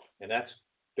 And that's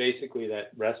basically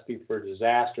that recipe for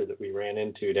disaster that we ran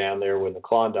into down there when the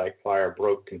Klondike fire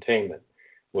broke containment,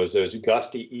 was those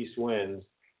gusty east winds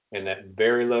and that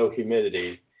very low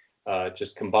humidity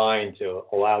just combined to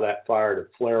allow that fire to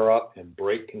flare up and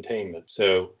break containment.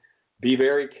 So be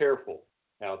very careful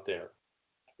out there.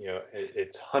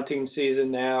 It's hunting season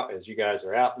now. As you guys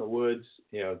are out in the woods,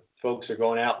 folks are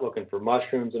going out looking for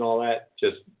mushrooms and all that.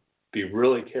 Just be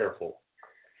really careful.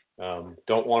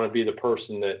 Don't want to be the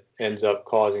person that ends up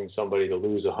causing somebody to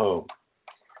lose a home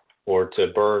or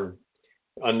to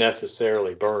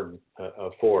unnecessarily burn a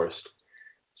forest.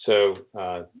 So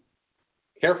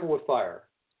careful with fire.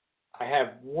 I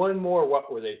have one more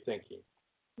what were they thinking.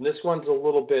 And this one's a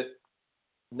little bit,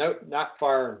 not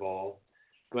fire involved,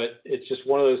 but it's just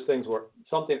one of those things where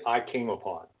something I came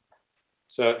upon.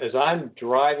 So as I'm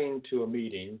driving to a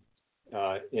meeting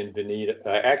in Veneta,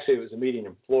 actually it was a meeting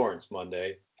in Florence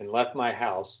Monday, and left my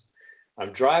house.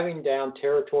 I'm driving down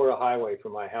Territorial Highway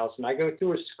from my house, and I go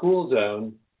through a school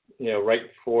zone, right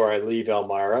before I leave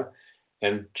Elmira.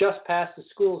 And just past the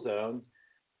school zone,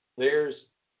 there's,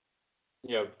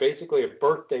 basically a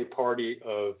birthday party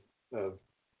of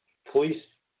police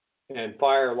and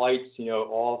fire lights,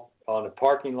 all on a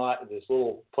parking lot of this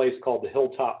little place called the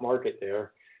Hilltop Market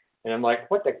there. And I'm like,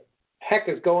 what the heck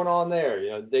is going on there?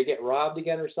 Did they get robbed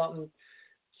again or something?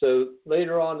 So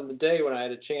later on in the day, when I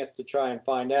had a chance to try and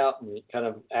find out and kind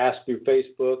of ask through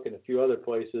Facebook and a few other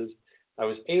places, I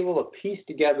was able to piece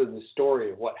together the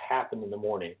story of what happened in the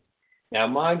morning. Now,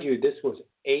 mind you, this was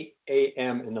 8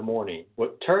 a.m. in the morning.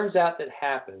 What turns out that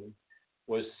happened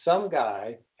was some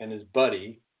guy and his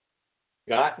buddy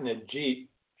got in a Jeep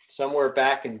somewhere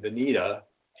back in Veneta,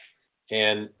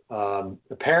 and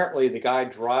apparently the guy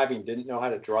driving didn't know how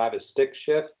to drive a stick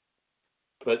shift,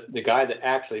 but the guy that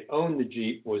actually owned the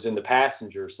Jeep was in the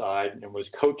passenger side and was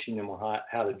coaching him on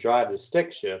how to drive the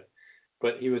stick shift.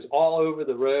 But he was all over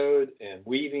the road and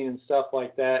weaving and stuff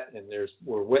like that, and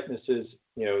were witnesses,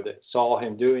 that saw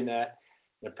him doing that.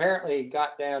 And apparently he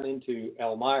got down into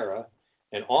Elmira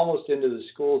and almost into the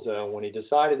school zone when he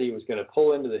decided he was going to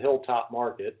pull into the Hilltop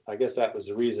Market. I guess that was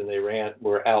the reason they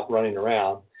were out running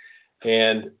around.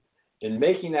 And in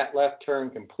making that left turn,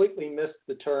 completely missed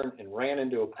the turn and ran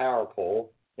into a power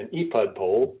pole, an EPUD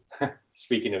pole,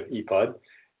 speaking of EPUD,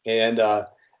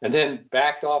 and then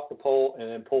backed off the pole and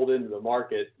then pulled into the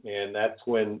market. And that's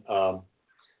when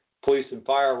police and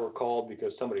fire were called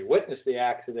because somebody witnessed the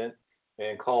accident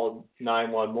and called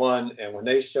 911. And when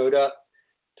they showed up,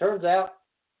 turns out,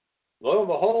 lo and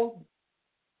behold,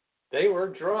 they were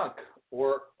drunk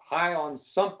or high on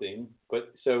something.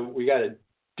 But so we got a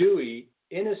Dewey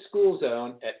in a school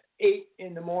zone at 8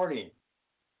 in the morning.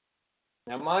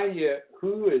 Now, mind you,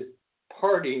 who is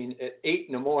partying at 8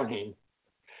 in the morning?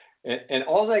 And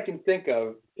all I can think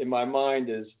of in my mind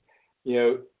is,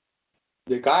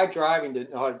 the guy driving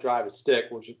didn't know how to drive a stick,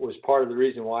 which was part of the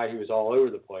reason why he was all over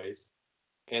the place.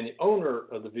 And the owner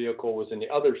of the vehicle was in the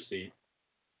other seat.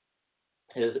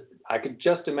 I could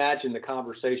just imagine the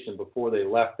conversation before they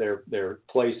left their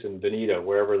place in Veneta,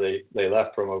 wherever they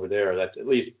left from over there. That's at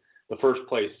least the first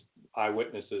place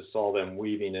eyewitnesses saw them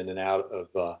weaving in and out of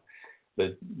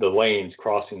the lanes,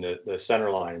 crossing the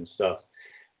center line and stuff.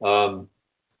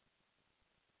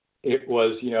 It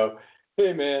was,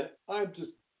 hey man, I'm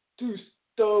just too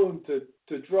stoned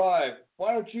to drive.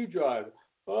 Why don't you drive?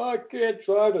 Oh, I can't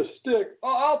drive a stick. Oh,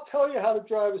 I'll tell you how to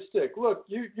drive a stick. Look,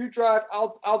 you drive.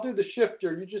 I'll do the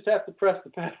shifter. You just have to press the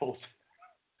pedals.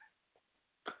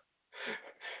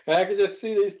 And I could just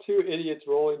see these two idiots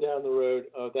rolling down the road.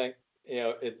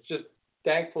 It's just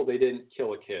thankful they didn't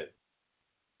kill a kid.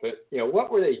 But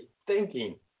what were they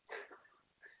thinking?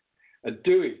 A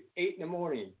Dewey, 8 in the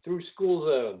morning, through school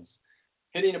zones,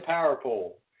 hitting a power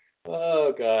pole.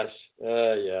 Oh gosh,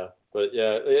 yeah. But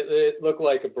yeah, it looked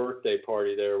like a birthday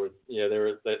party there.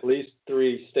 There were at least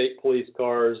 3 state police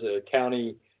cars, a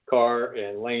county car,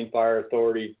 and Lane Fire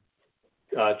Authority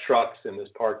trucks in this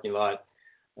parking lot.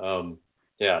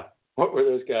 Yeah, what were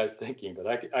those guys thinking? But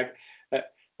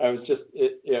I was just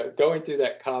going through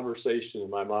that conversation in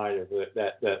my mind of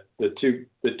that the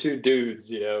two dudes,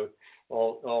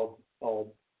 all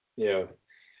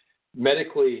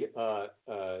medically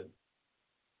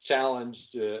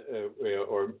challenged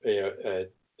or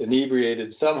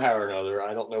inebriated somehow or another.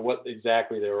 I don't know what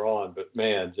exactly they were on, but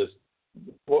man, just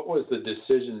what was the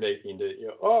decision making to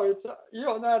you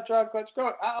don't know how to drive, let's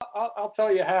go. I'll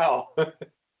tell you how.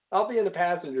 I'll be in the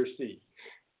passenger seat.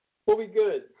 We'll be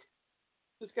good.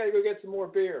 Just got to go get some more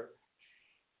beer.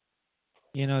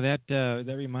 That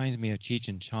reminds me of Cheech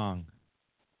and Chong.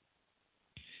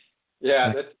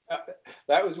 Yeah,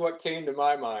 that was what came to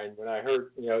my mind when I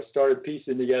heard, started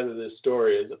piecing together this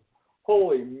story. Is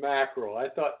holy mackerel! I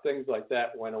thought things like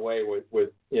that went away with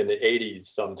in the '80s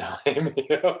sometime.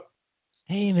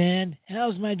 Hey man,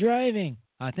 how's my driving?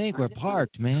 I think we're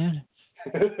parked, man.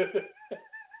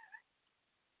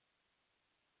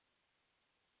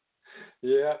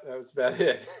 Yeah, that was about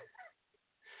it.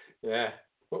 Yeah,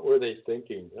 what were they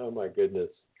thinking? Oh my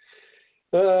goodness.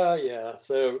 Yeah.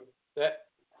 So that.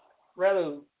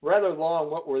 Rather long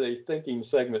what were they thinking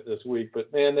segment this week,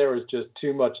 but man, there was just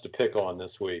too much to pick on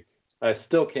this week. I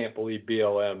still can't believe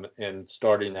BLM and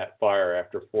starting that fire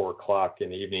after 4:00 in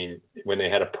the evening when they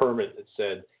had a permit that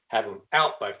said have them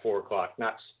out by 4:00,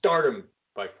 not start them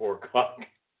by 4:00.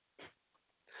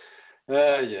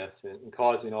 Yes, and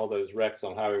causing all those wrecks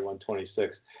on Highway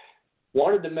 126.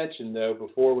 Wanted to mention, though,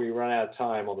 before we run out of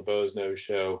time on the Boze Noze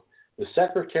Show, the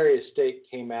Secretary of State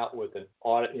came out with an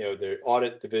audit, the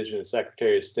Audit Division of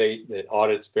Secretary of State that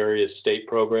audits various state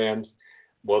programs.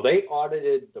 Well, they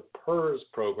audited the PERS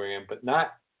program, but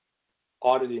not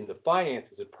auditing the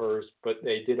finances of PERS, but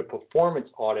they did a performance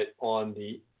audit on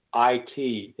the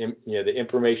IT, the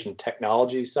information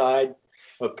technology side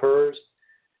of PERS.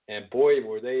 And boy,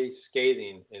 were they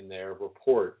scathing in their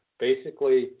report.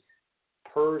 Basically,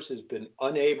 PERS has been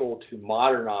unable to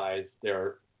modernize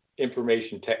their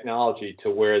information technology to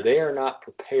where they are not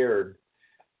prepared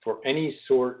for any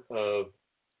sort of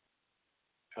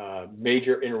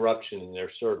major interruption in their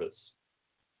service.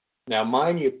 Now,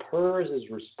 mind you, PERS is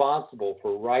responsible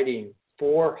for writing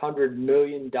 $400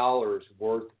 million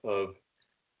worth of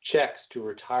checks to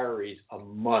retirees a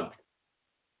month.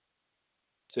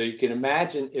 So you can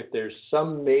imagine if there's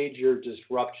some major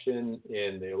disruption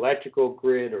in the electrical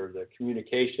grid or the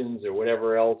communications or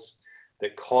whatever else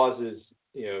that causes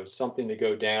something to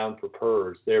go down for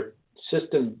PERS, their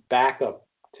system backup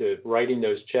to writing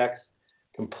those checks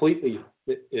completely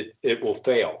it will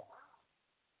fail.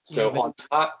 So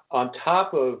on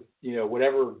top of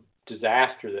whatever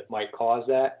disaster that might cause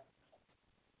that,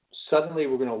 suddenly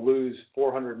we're going to lose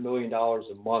 $400 million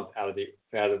a month out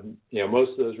of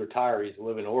most of those retirees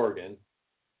live in Oregon,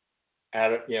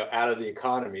 out of the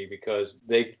economy because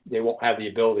they won't have the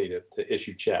ability to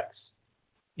issue checks.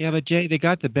 Yeah, but Jay, they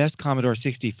got the best Commodore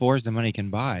 64s the money can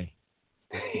buy.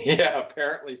 Yeah,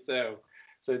 apparently so.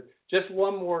 So just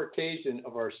one more occasion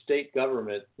of our state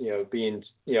government, being,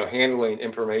 handling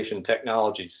information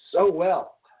technology so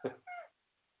well.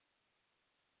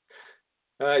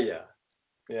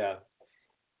 Yeah.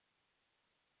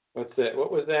 What's that?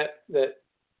 What was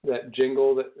that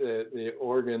jingle that the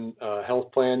Oregon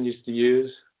Health Plan used to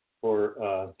use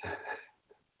for?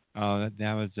 Oh,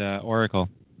 that was Oracle.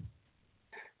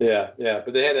 Yeah,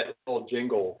 but they had that old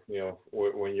jingle,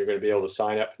 when you're going to be able to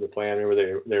sign up for the plan.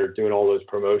 Remember they're doing all those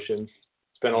promotions,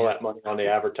 spent all that money on the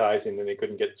advertising, and they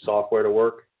couldn't get the software to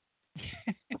work.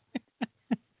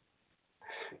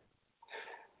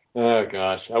 Oh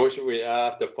gosh, I wish I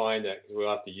have to find that because we'll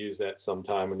have to use that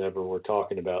sometime whenever we're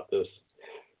talking about this.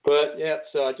 But yeah,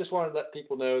 so I just wanted to let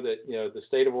people know that the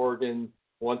state of Oregon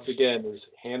once again is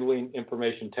handling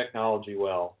information technology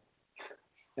well.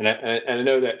 And I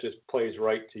know that just plays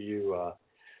right to you,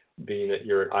 being that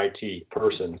you're an IT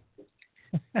person.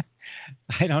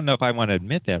 I don't know if I want to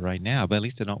admit that right now, but at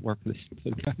least I don't work for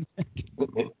the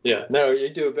government. Yeah, no,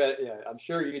 you do a better. Yeah, I'm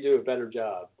sure you do a better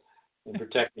job in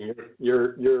protecting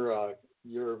your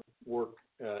work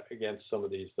against some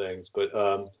of these things. But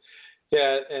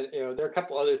yeah, and there are a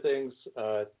couple other things.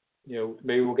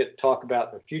 Maybe we'll get to talk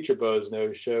about in the future Boze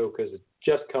Noze Show because it's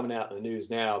just coming out in the news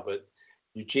now. But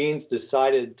Eugene's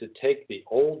decided to take the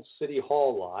old City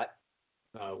Hall lot,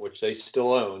 which they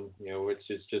still own, which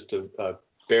is just a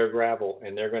bare gravel,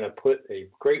 and they're going to put a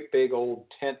great big old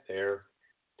tent there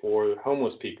for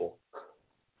homeless people.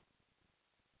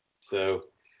 So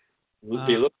we'll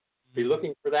be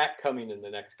looking for that coming in the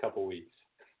next couple weeks.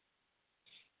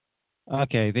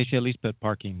 Okay, they should at least put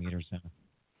parking meters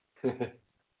in.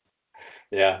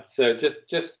 Yeah, so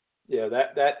just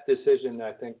that decision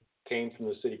I think came from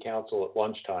the city council at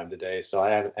lunchtime today, so I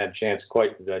haven't had a chance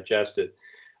quite to digest it.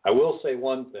 I will say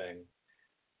one thing.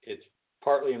 It's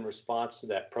partly in response to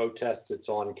that protest that's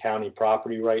on county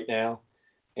property right now,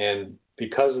 and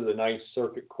because of the Ninth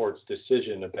Circuit Court's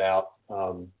decision about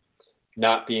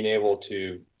not being able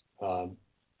to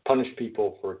punish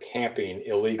people for camping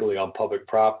illegally on public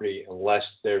property unless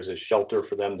there's a shelter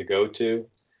for them to go to,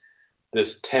 this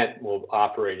tent will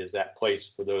operate as that place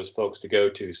for those folks to go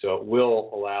to. So it will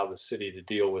allow the city to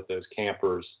deal with those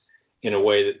campers in a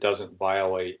way that doesn't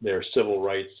violate their civil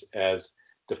rights as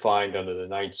defined under the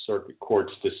Ninth Circuit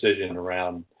Court's decision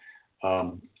around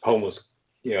homeless,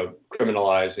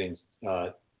 criminalizing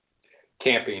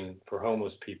camping for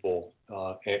homeless people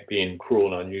being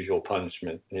cruel and unusual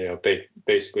punishment,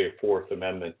 basically a Fourth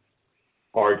Amendment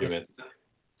argument.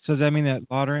 So does that mean that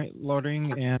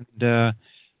loitering and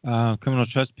criminal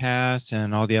trespass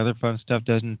and all the other fun stuff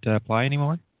doesn't apply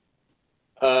anymore?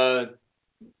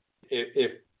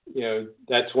 If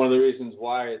that's one of the reasons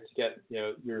why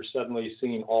you're suddenly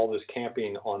seeing all this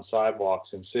camping on sidewalks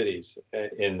in cities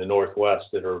in the Northwest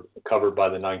that are covered by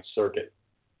the Ninth Circuit.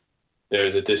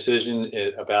 There's a decision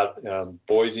about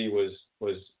Boise was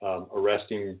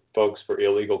arresting folks for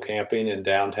illegal camping in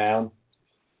downtown,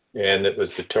 and it was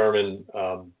determined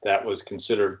that was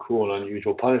considered cruel and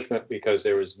unusual punishment because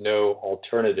there was no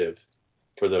alternative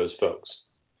for those folks.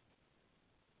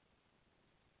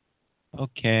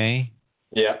 Okay.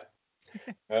 Yeah.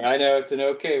 I know it's an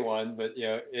okay one, but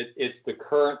it's the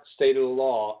current state of the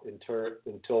law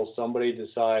until somebody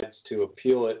decides to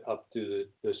appeal it up to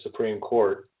the Supreme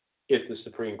Court, if the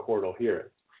Supreme Court will hear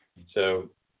it. So,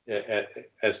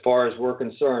 as far as we're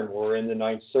concerned, we're in the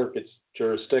Ninth Circuit's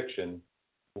jurisdiction.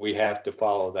 We have to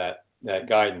follow that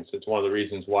guidance. It's one of the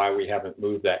reasons why we haven't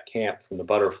moved that camp from the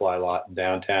Butterfly Lot in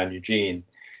downtown Eugene,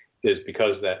 is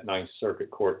because of that Ninth Circuit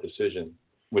Court decision,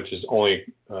 which is only,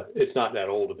 it's not that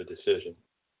old of a decision.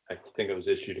 I think it was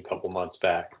issued a couple months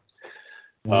back.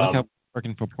 Well, look how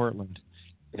working for Portland.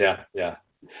 Yeah.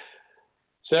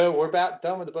 So we're about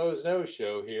done with the Boze Noze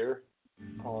show here.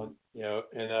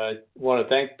 And I want to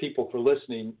thank people for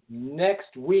listening.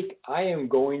 Next week, I am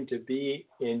going to be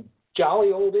in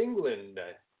jolly old England,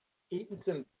 eating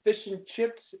some fish and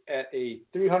chips at a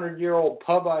 300-year-old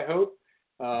pub, I hope,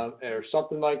 or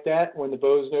something like that when the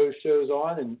Boze Noze show's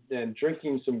on, and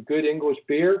drinking some good English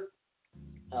beer.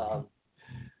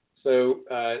 So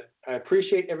I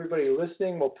appreciate everybody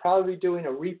listening. We'll probably be doing a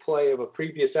replay of a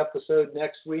previous episode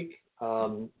next week,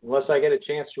 unless I get a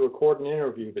chance to record an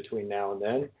interview between now and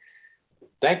then.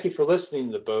 Thank you for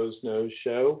listening to the Boze Noze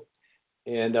Show.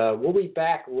 And we'll be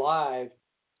back live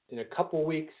in a couple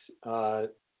weeks,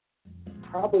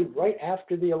 probably right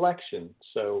after the election.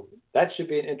 So that should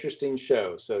be an interesting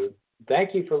show. So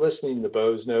thank you for listening to the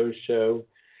Boze Noze Show.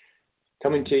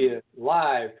 Coming to you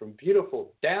live from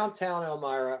beautiful downtown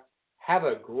Elmira. Have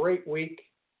a great week,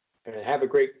 and have a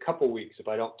great couple weeks if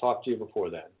I don't talk to you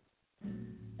before then.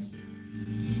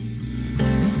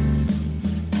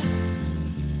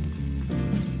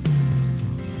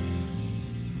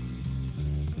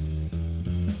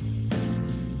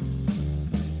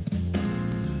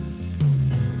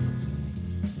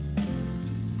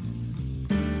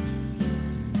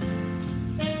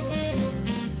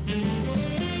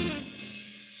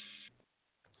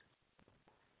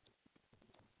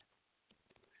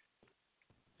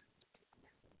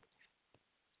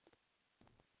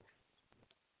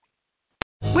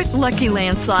 With Lucky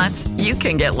Land Slots, you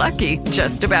can get lucky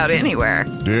just about anywhere.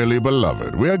 Dearly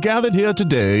beloved, we are gathered here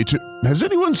today to... Has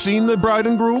anyone seen the bride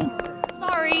and groom?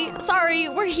 Sorry,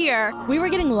 we're here. We were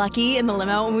getting lucky in the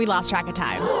limo and we lost track of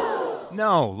time.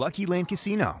 No, Lucky Land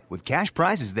Casino, with cash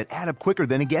prizes that add up quicker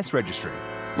than a guest registry.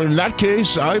 In that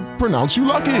case, I pronounce you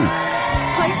lucky.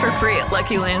 Play for free at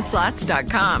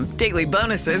LuckyLandSlots.com. Daily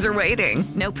bonuses are waiting.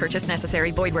 No purchase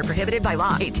necessary. Void where prohibited by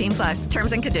law. 18+.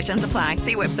 Terms and conditions apply.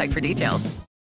 See website for details.